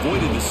he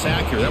avoided the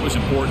sack here. That was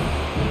important.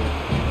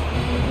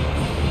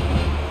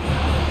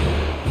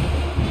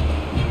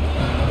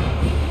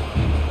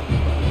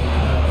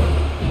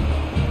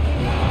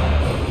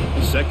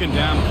 Second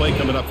down play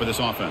coming up for this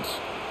offense.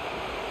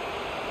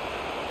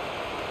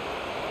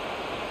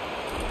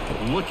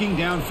 Looking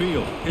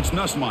downfield, it's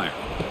Nussmeier.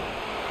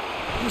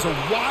 He's a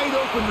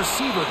wide-open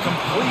receiver,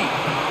 complete.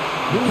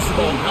 Moves the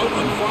ball out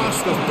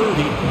across the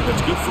 30.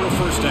 That's good for a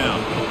first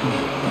down.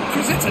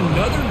 Chris, that's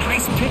another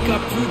nice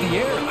pickup through the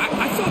air.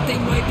 I thought they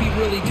might be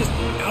really just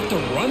out to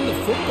run the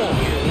football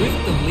here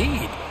with the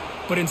lead.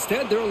 But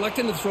instead, they're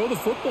electing to throw the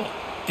football.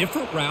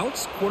 Different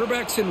routes,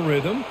 quarterbacks in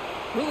rhythm.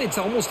 Really, it's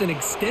almost an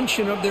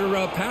extension of their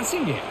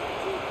passing game.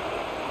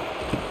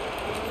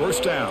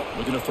 First down,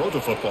 looking to throw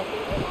the football.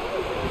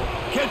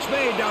 Catch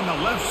made down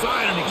the left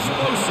side, an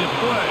explosive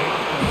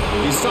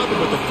play. He stopped it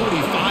with the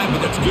 45,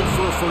 but that's good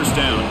for a first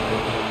down.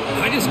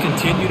 I just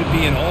continue to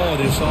be in awe of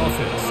this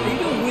offense.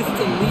 Even with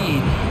the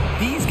lead,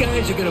 these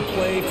guys are going to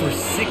play for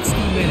 60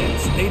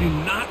 minutes. They do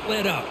not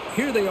let up.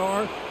 Here they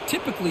are.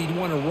 Typically, you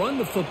want to run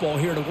the football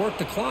here to work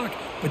the clock,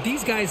 but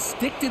these guys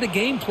stick to the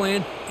game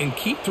plan and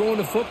keep throwing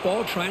the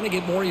football, trying to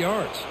get more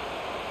yards.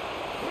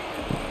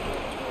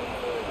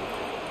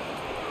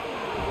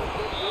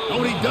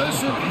 Oh, he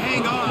doesn't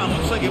hang on.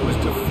 Looks like it was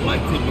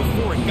deflected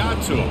before it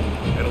got to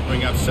him. That'll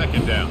bring up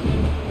second down.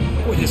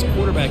 Boy, this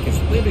quarterback is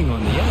living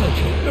on the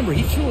edge. Remember,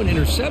 he threw an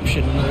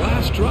interception in the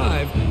last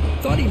drive.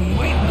 Thought he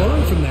might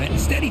learn from that.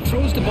 Instead, he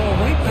throws the ball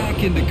right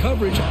back into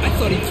coverage. I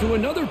thought he threw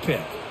another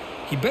pick.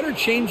 He better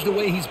change the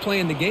way he's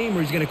playing the game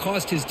or he's going to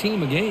cost his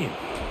team a game.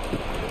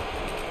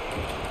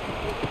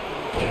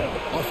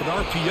 Off an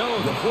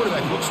RPO, the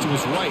quarterback looks to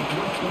his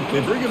right.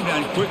 They bring him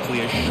down quickly,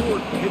 a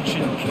short pitch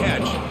and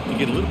catch to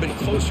get a little bit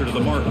closer to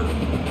the marker.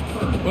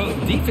 Well,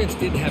 the defense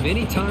didn't have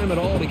any time at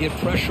all to get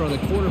pressure on the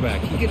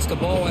quarterback. He gets the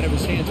ball out of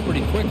his hands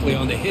pretty quickly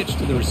on the hitch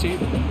to the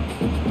receiver.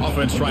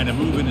 Offense trying to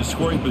move into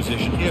scoring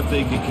position if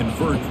they can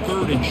convert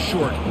third and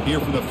short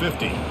here from the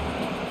 50.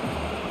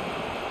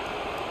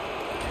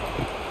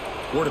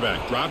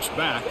 Quarterback drops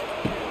back.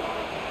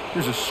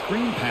 Here's a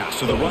screen pass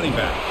to the running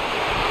back.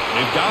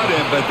 They've got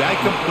him, but that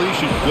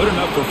completion good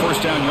enough for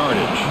first down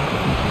yardage.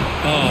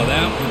 Oh,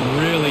 that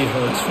really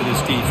hurts for this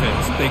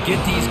defense. They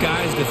get these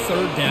guys to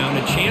third down,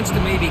 a chance to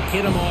maybe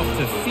get them off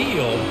the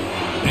field,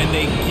 and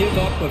they give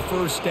up a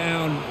first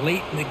down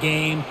late in the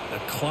game. The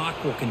clock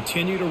will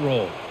continue to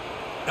roll.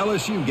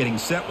 LSU getting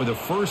set with a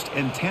 1st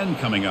and 10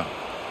 coming up.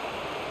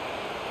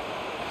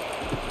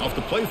 Off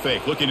the play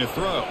fake, looking to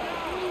throw.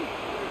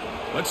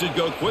 Lets it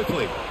go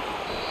quickly.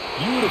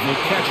 Beautiful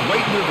catch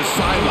right near the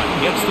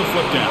sideline. Gets the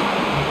foot down.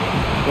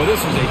 Well,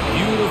 this is a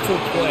beautiful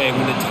play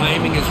when the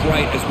timing is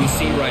right, as we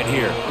see right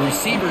here. The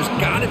receiver's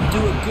got to do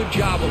a good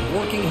job of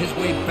working his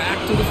way back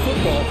to the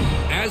football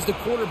as the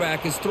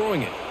quarterback is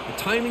throwing it. The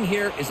timing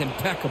here is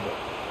impeccable.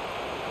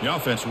 The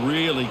offense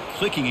really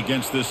clicking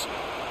against this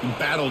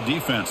embattled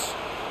defense.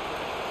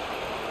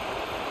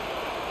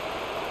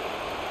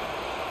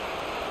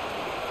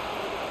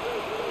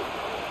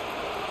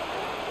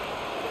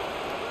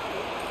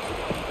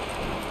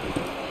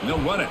 And they'll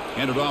run it.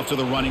 Hand it off to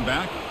the running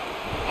back.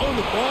 Oh,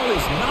 the ball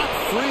is not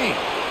free.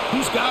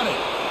 Who's got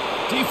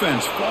it?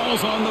 Defense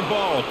falls on the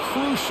ball.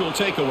 Crucial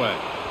takeaway.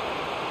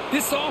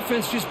 This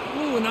offense just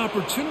blew an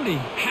opportunity.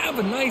 Have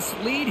a nice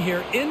lead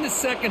here in the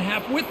second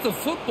half with the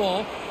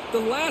football. The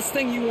last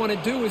thing you want to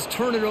do is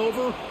turn it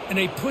over, and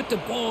they put the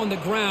ball on the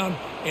ground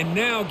and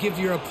now give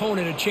your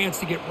opponent a chance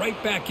to get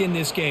right back in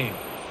this game.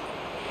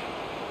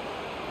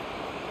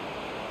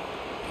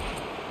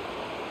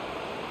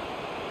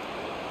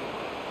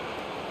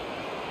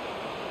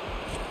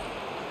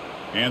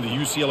 And the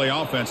UCLA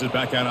offense is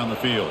back out on the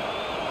field.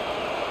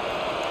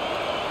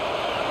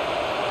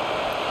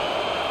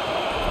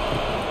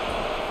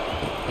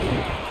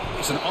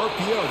 It's an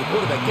RPO. The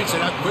quarterback gets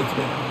it out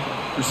quickly.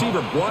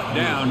 Receiver brought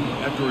down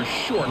after a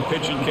short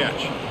pitch and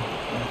catch.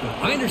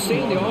 I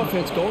understand the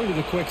offense going to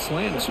the quick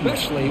slant,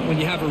 especially when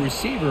you have a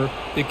receiver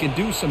that can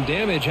do some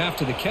damage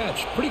after the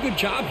catch. Pretty good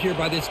job here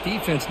by this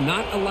defense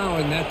not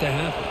allowing that to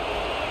happen.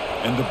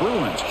 And the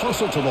Bruins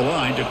hustle to the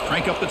line to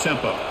crank up the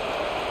tempo.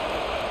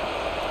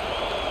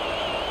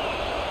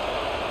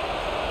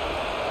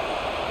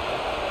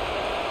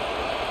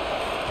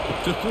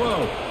 To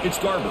throw, it's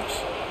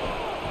Garbers.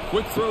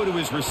 Quick throw to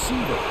his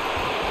receiver.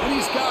 And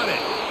he's got it.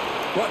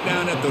 Brought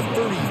down at the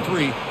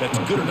 33. That's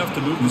good enough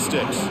to move the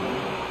sticks.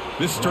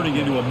 This is turning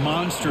into a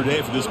monster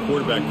day for this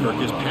quarterback, Kirk.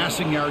 His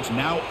passing yards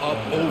now up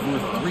over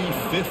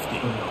 350.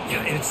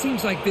 Yeah, and it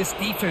seems like this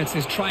defense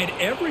has tried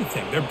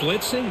everything. They're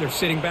blitzing. They're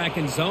sitting back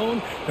in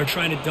zone. They're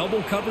trying to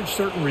double coverage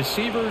certain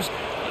receivers.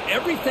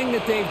 Everything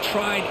that they've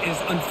tried is,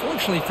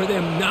 unfortunately for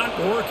them, not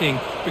working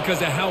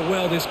because of how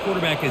well this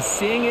quarterback is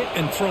seeing it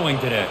and throwing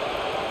today.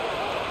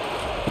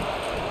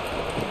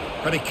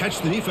 Try to catch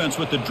the defense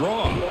with the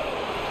draw.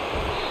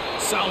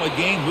 Solid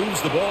gain,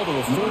 moves the ball to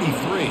a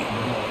 43.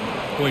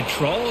 Boy,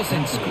 draws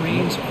and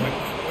screens are a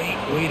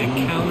great way to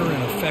counter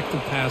an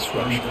effective pass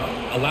rush.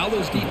 Allow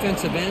those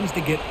defensive ends to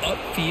get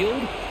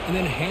upfield and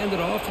then hand it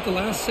off at the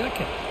last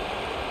second.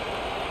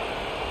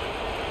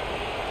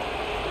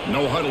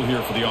 No huddle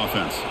here for the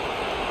offense.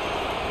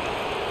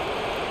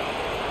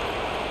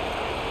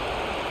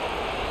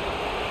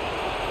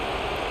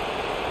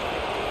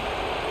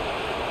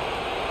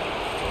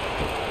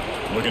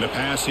 Looking to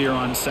pass here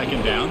on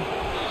second down.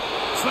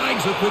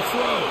 Snags a quick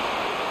throw.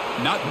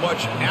 Not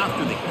much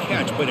after the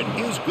catch, but it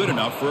is good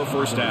enough for a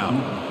first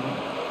down.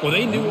 Well,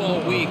 they knew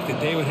all week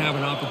that they would have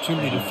an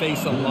opportunity to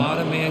face a lot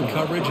of man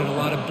coverage and a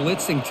lot of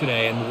blitzing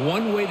today. And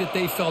one way that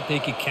they felt they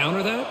could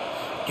counter that,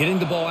 getting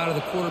the ball out of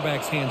the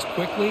quarterback's hands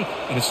quickly,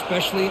 and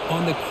especially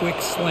on the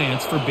quick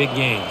slants for big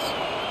gains.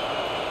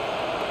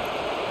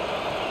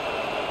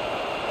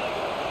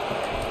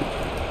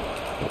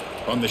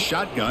 From the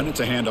shotgun, it's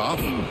a handoff.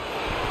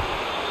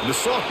 The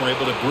sophomore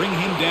able to bring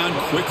him down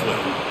quickly.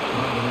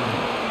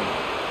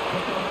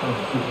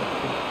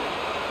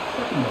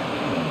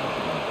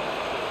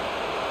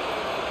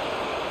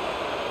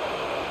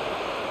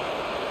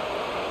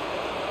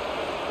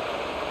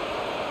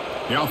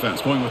 The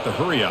offense going with the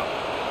hurry up.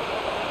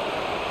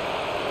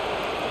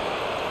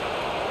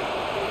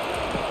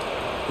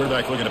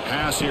 Quarterback looking to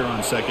pass here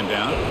on second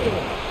down.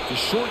 It's a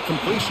short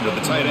completion to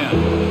the tight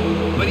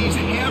end. But he's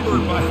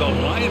hammered by the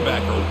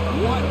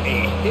linebacker. What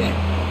a hit.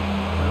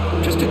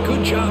 Just a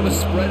good job of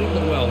spreading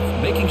the wealth,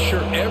 making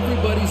sure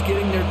everybody's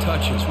getting their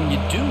touches. When you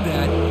do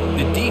that,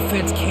 the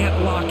defense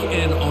can't lock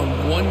in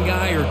on one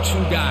guy or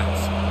two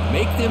guys.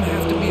 Make them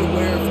have to be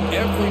aware of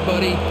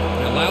everybody.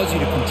 It allows you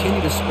to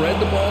continue to spread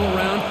the ball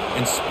around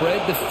and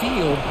spread the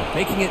field,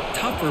 making it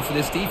tougher for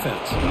this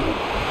defense.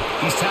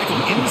 He's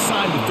tackled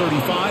inside the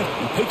 35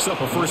 and picks up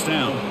a first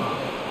down.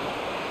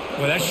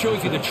 Well, that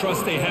shows you the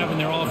trust they have in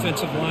their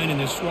offensive line in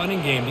this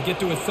running game. To get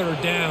to a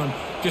third down,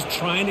 just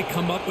trying to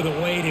come up with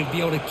a way to be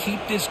able to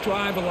keep this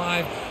drive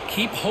alive,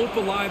 keep hope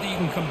alive that you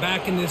can come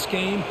back in this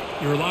game.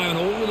 You rely on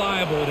old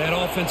reliable, that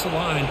offensive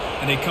line,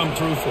 and they come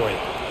through for you.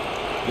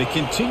 They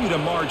continue to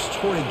march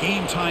toward a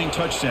game-tying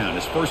touchdown.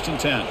 It's 1st and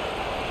 10.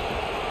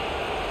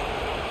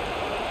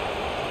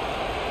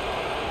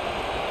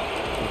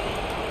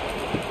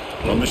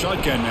 From the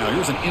shotgun now,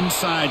 here's an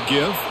inside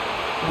give.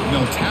 And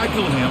they'll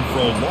tackle him for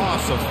a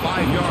loss of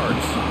 5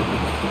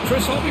 yards.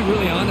 Chris, I'll be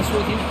really honest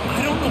with you.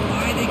 I don't know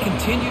why they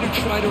continue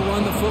to try to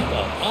run the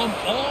football. I'm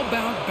all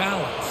about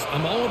balance.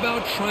 I'm all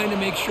about trying to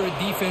make sure a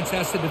defense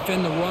has to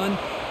defend the run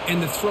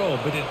and the throw.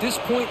 But at this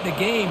point in the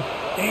game,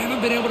 they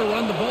haven't been able to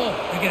run the ball.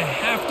 They're going to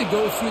have to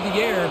go through the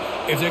air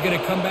if they're going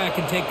to come back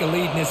and take the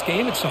lead in this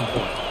game at some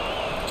point.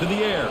 To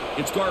the air,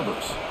 it's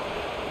Garbers.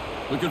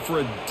 Looking for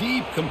a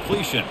deep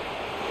completion.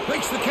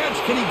 Makes the catch.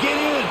 Can he get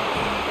in?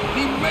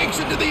 He makes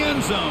it to the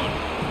end zone.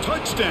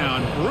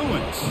 Touchdown,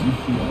 Bruins.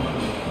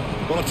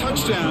 Well, a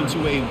touchdown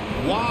to a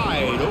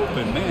wide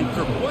open man.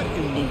 Kirk, what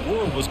in the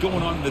world was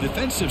going on the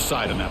defensive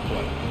side on that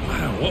play?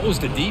 Wow, what was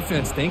the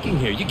defense thinking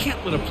here? You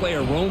can't let a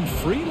player roam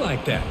free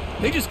like that.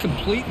 They just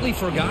completely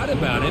forgot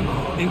about him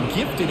and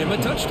gifted him a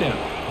touchdown.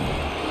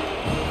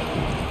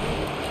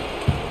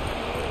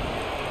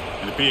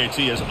 And the PAT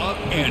is up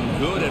and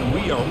good, and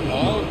we are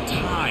all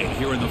tied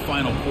here in the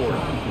final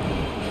quarter.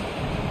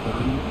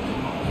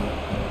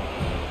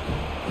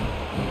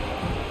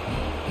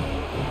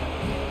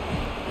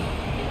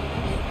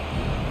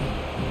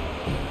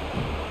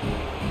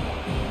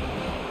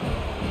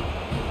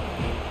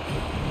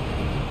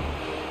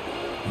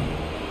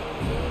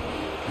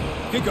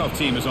 Kickoff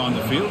team is on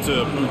the field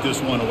to move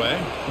this one away.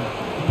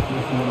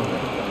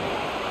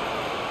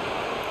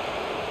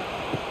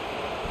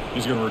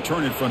 He's going to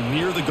return it from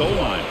near the goal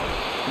line.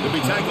 They'll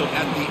be tackled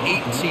at the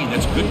 18.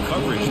 That's good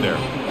coverage there.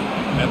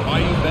 That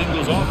Bayou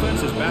Bengals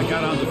offense is back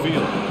out on the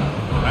field.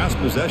 Last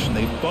possession,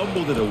 they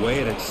fumbled it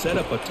away, and it set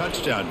up a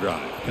touchdown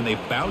drive. Can they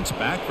bounce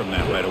back from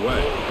that right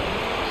away?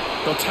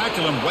 They'll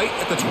tackle him right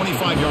at the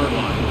 25-yard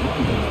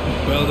line.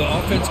 Well, the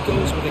offense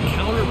goes with a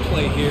counter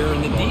play here,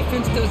 and the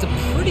defense does a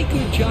pretty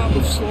good job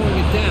of slowing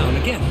it down.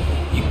 Again,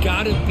 you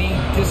got to be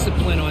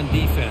disciplined on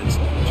defense.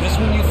 Just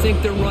when you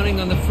think they're running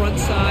on the front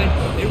side,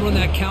 they run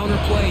that counter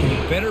play, and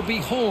you better be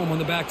home on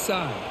the back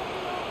side.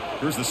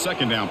 Here's the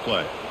second down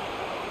play.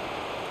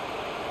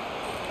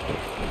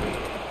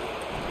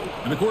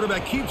 And the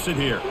quarterback keeps it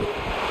here.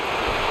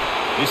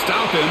 They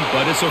stop him,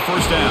 but it's a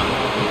first down.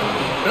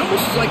 It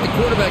almost is like the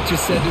quarterback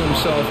just said to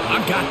himself,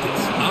 I've got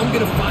this. I'm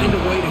going to find a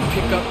way to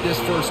pick up this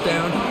first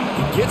down.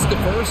 He gets the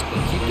first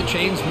and keep the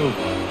chains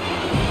moving.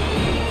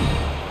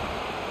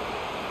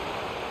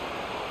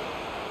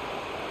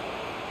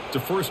 It's a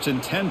 1st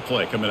and 10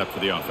 play coming up for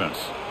the offense.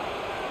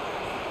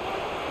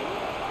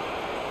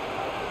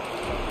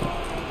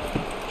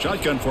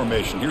 Shotgun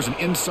formation. Here's an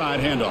inside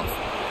handoff.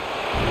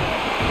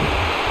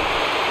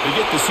 They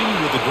get the senior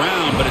to the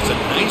ground, but it's a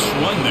nice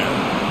run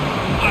there.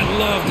 I'd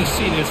love to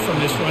see this from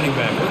this running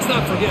back. Let's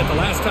not forget, the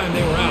last time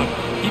they were out,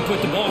 he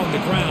put the ball on the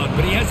ground,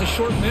 but he has a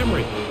short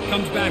memory.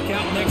 Comes back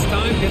out next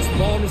time, gets the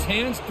ball in his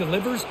hands,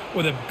 delivers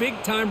with a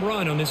big-time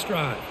run on this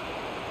drive.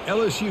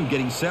 LSU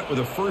getting set with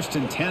a 1st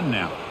and 10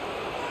 now.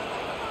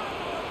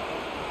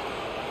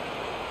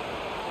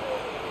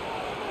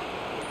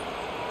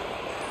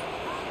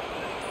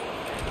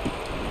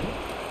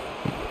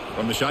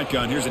 From the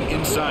shotgun, here's an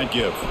inside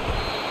give.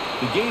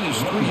 The gain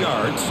is 3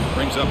 yards,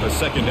 brings up a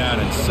second down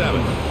and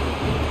 7.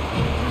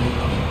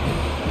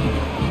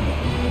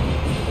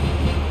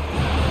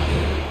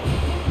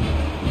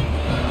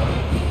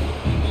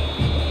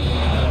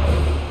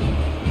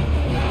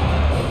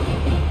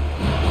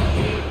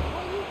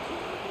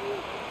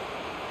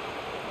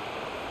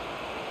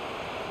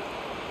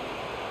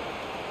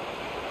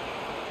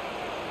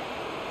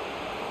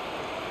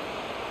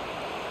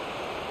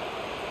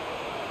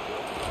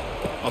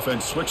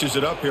 Offense switches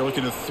it up here,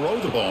 looking to throw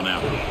the ball now.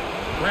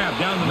 Grab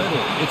down the middle.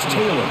 It's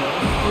Taylor.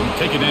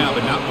 Take it now,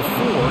 but not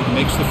before he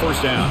makes the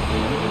first down.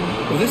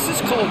 Well, this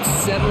is called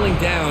settling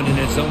down in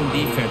his own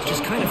defense,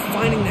 just kind of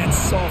finding that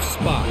soft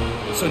spot.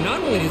 So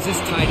not only does this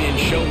tight end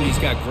show that he's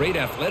got great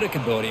athletic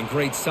ability and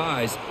great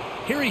size,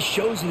 here he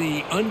shows that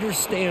he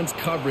understands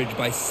coverage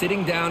by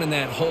sitting down in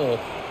that hole,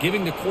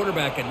 giving the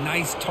quarterback a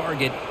nice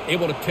target,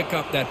 able to pick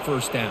up that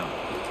first down.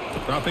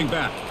 Dropping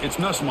back, it's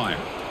Nussmeier.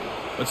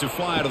 Lets it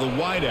fly to the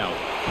wideout.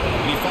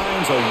 And he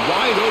finds a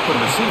wide-open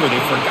receiver. They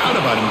forgot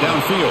about him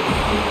downfield.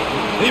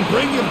 They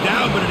bring him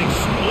down, but an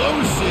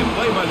explosive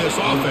play by this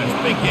offense.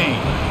 Big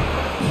gain.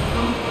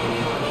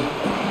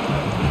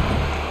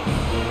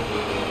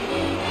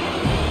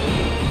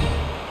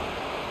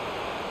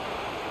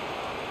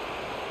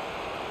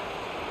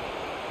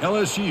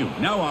 LSU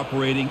now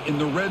operating in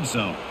the red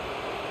zone.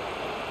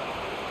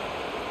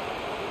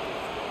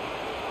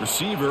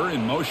 Receiver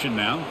in motion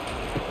now.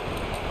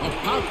 A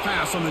pop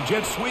pass on the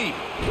jet sweep.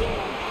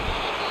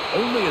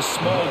 Only a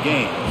small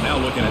gain. Now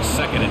looking at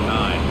 2nd and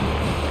 9.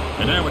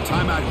 And now a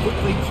timeout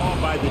quickly called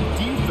by the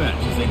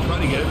defense as they try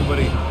to get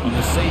everybody on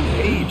the same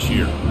page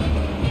here.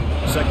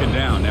 2nd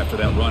down after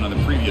that run on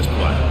the previous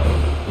play.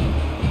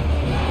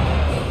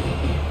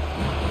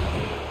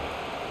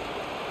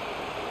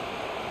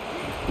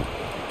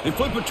 They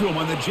flip it to him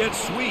on the jet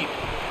sweep.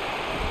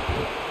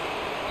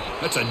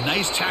 That's a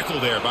nice tackle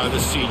there by the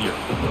senior.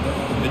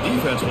 The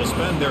defense will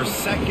spend their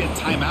 2nd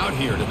timeout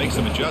here to make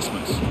some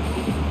adjustments.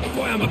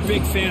 Boy, I'm a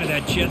big fan of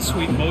that jet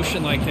sweep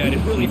motion like that. It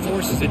really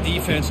forces the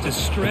defense to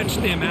stretch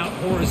them out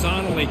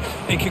horizontally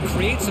and can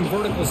create some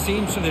vertical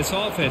seams for this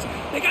offense.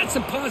 They got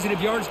some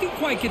positive yards. Didn't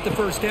quite get the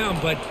first down,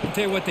 but I'll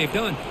tell you what they've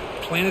done.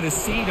 Planted a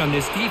seed on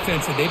this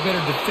defense, and they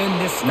better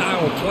defend this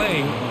style of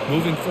play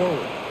moving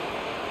forward.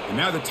 And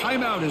now the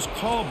timeout is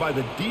called by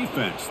the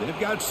defense. They've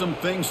got some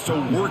things to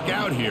work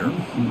out here.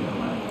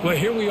 Well,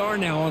 here we are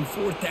now on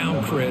 4th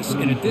down, Chris.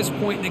 And at this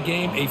point in the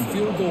game, a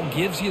field goal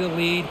gives you the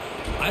lead.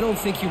 I don't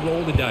think you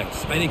roll the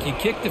dice. I think you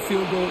kick the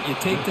field goal, you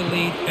take the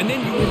lead, and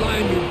then you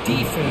rely on your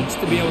defense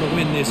to be able to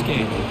win this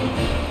game.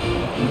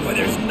 But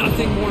there's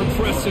nothing more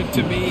impressive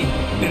to me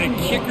than a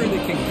kicker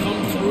that can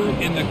come through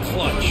in the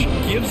clutch.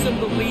 Gives them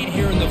the lead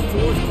here in the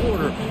 4th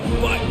quarter,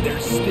 but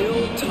there's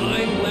still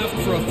time left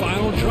for a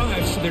final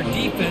drive, so their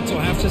defense will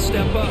have to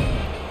step up.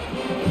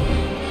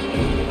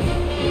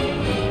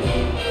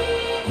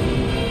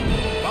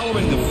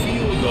 Following the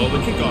field goal, the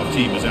kickoff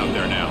team is out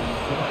there now.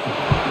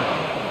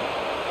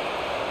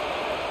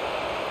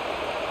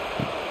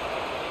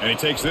 And he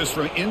takes this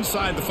from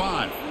inside the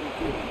 5.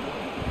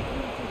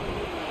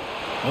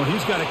 Oh,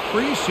 he's got a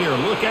crease here.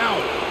 Look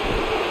out.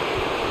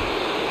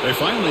 They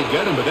finally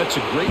get him, but that's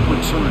a great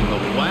return. The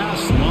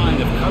last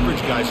line of coverage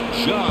guys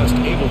just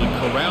able to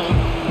corral him,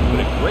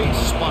 but a great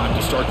spot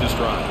to start this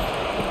drive.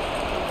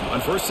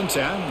 On 1st and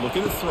 10,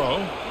 looking to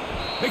throw.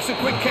 Makes a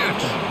quick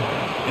catch.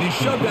 And he's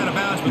shoved out of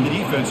bounds, but the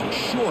defense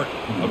short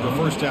of the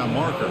first down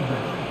marker.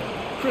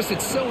 Chris,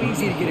 it's so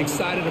easy to get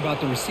excited about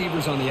the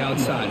receivers on the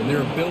outside and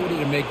their ability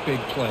to make big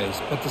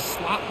plays, but the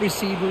slot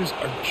receivers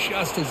are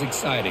just as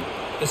exciting,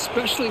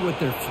 especially with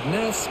their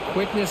finesse,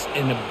 quickness,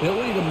 and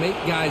ability to make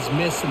guys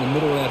miss in the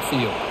middle of that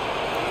field.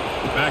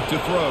 Back to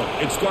throw.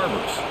 It's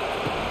Garbers.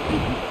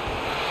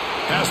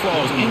 Pass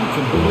ball is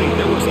incomplete.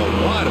 There was a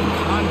lot of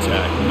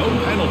contact. No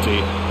penalty.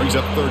 Brings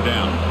up 3rd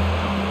down.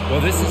 Well,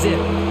 this is it.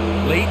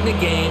 Late in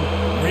the game,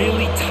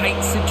 really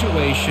tight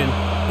situation.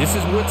 This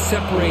is what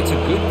separates a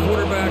good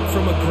quarterback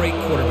from a great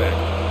quarterback.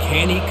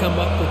 Can he come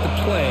up with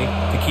the play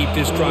to keep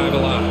this drive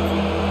alive?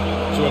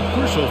 So a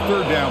crucial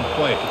 3rd down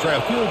play. To try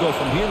a field goal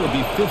from here would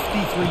be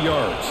 53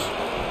 yards.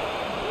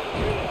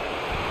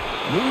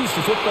 Moves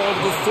the football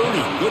to the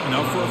 30. Good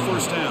enough for a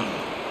first down.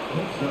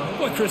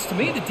 Boy, Chris, to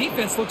me, the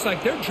defense looks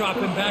like they're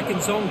dropping back in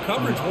zone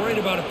coverage, worried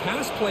about a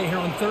pass play here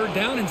on 3rd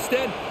down.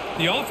 Instead,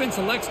 the offense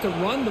elects to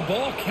run the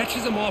ball,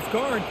 catches them off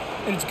guard,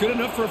 and it's good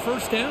enough for a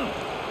first down.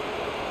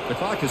 The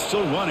clock is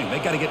still running. They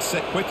got to get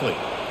set quickly.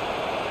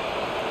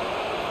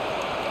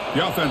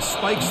 The offense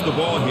spikes the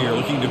ball here,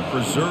 looking to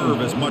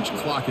preserve as much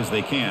clock as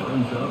they can.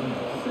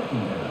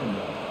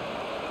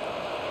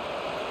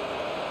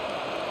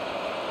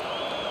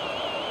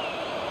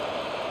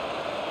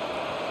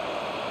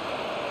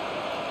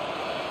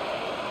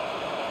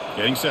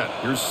 Getting set.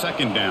 Here's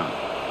 2nd down.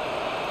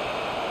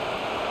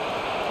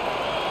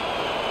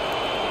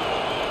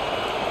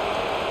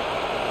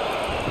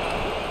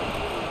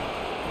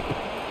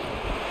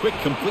 Quick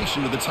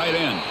completion to the tight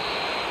end.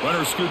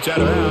 Runner scoots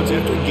out of bounds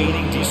after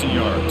gaining decent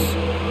yards.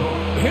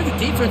 Here the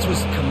defense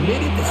was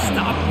committed to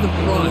stop the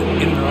run.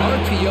 In an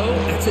RPO,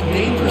 that's a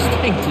dangerous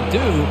thing to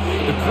do.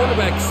 The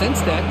quarterback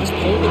sensed that, just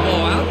pulled the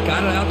ball out,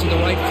 got it out to the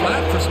right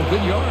flat for some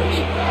good yards.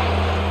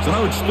 So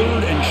now it's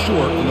 3rd and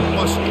short from the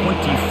plus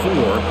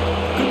 24.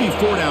 Could be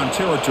 4-down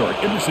territory.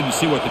 Interested to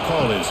see what the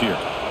call is here.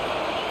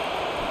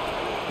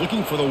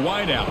 Looking for the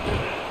wideout.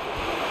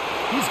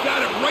 He's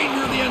got it right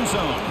near the end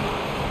zone.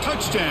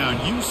 Touchdown,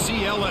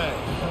 UCLA.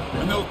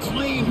 And they'll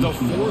claim the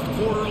 4th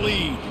quarter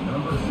lead.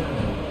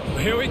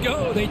 Here we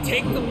go. They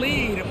take the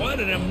lead. What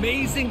an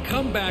amazing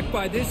comeback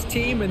by this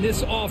team and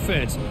this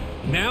offense.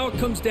 Now it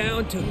comes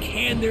down to,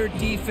 can their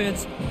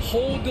defense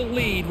hold the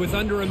lead with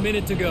under a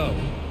minute to go?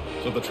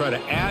 So they'll try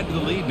to add to the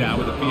lead now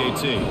with a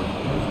PAT.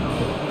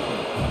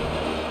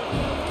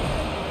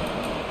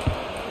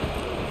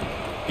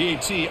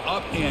 PAT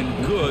up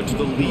and good. So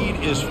the lead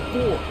is 4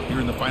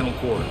 here in the final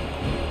quarter.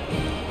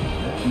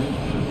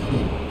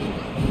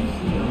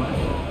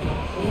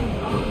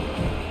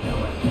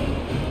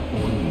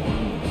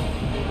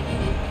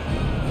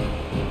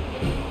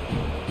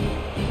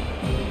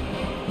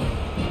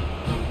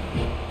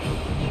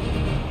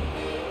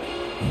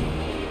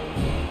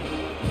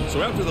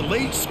 So after the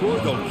late score,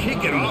 they'll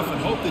kick it off and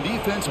hope the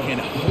defense can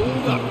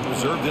hold up and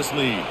preserve this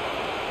lead.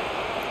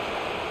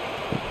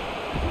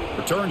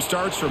 Return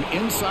starts from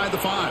inside the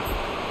 5.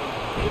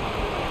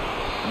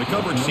 And the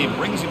coverage team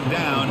brings him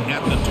down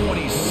at the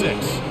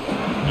 26.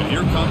 And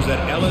here comes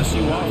that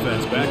LSU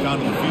offense back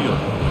onto the field.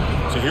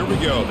 So here we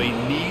go. They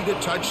need a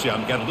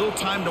touchdown. Got a little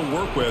time to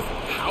work with.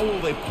 How will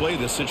they play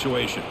this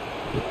situation?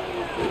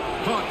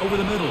 Caught over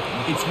the middle.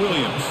 It's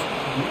Williams.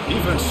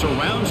 Defense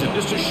surrounds him.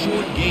 Just a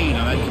short gain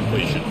on that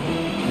completion.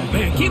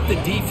 Man, give the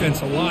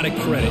defense a lot of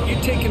credit.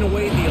 You're taking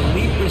away the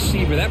elite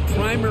receiver. That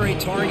primary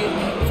target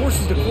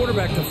forces the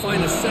quarterback to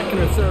find a second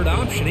or third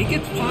option. He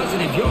gets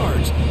positive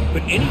yards,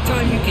 but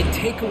anytime you can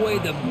take away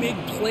the big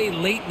play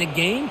late in the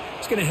game,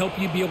 it's going to help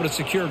you be able to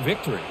secure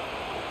victory.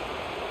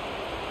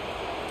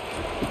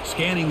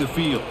 Scanning the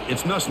field.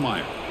 It's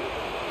Nussmeier.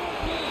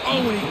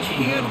 Oh, and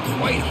he can't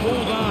quite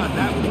hold on.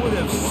 That would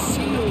have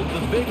sealed the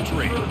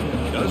victory.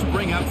 Does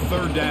bring out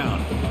third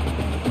down.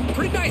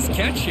 Pretty nice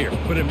catch here,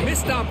 but a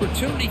missed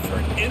opportunity for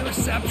an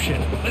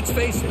interception. Let's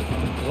face it,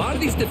 a lot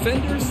of these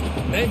defenders,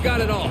 they've got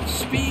it all.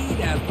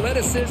 Speed,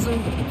 athleticism,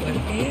 but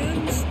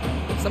hands,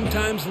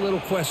 sometimes a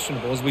little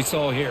questionable, as we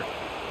saw here.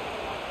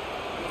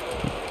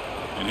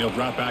 And he'll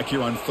drop back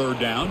here on third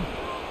down.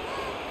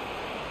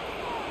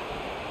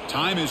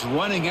 Time is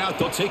running out.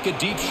 They'll take a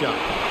deep shot.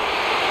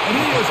 And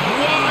he is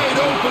wide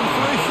open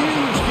for a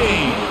huge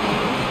gain.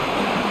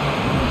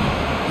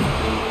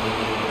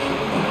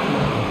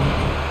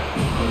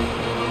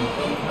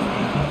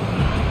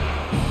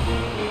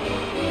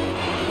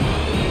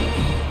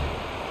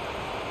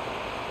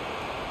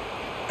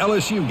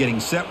 LSU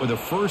getting set with a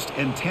 1st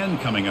and 10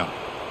 coming up.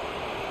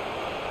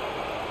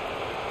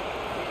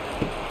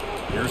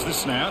 Here's the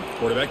snap.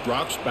 Quarterback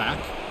drops back.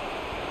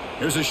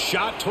 Here's a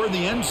shot toward the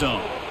end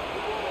zone.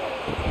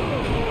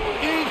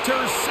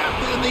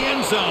 Intercepted in the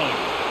end zone.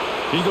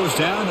 He goes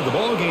down, and the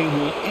ball game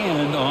will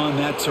end on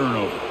that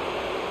turnover.